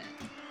 We love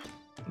it.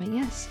 But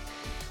yes.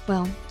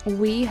 Well,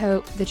 we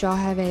hope that y'all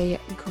have a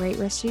great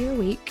rest of your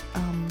week.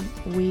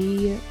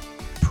 We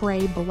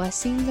pray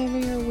blessings over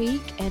your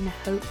week and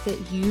hope that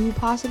you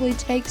possibly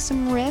take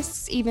some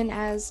risks, even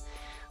as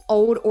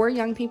old or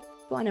young people.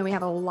 I know we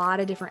have a lot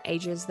of different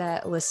ages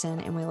that listen,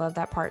 and we love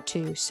that part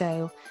too.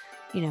 So,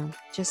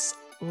 just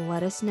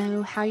let us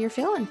know how you're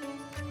feeling.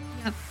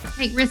 Yep.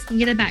 Take risks and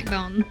get a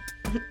backbone.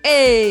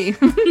 Hey.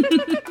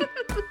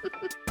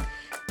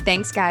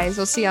 Thanks, guys.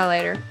 We'll see y'all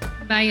later.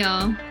 Bye,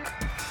 y'all.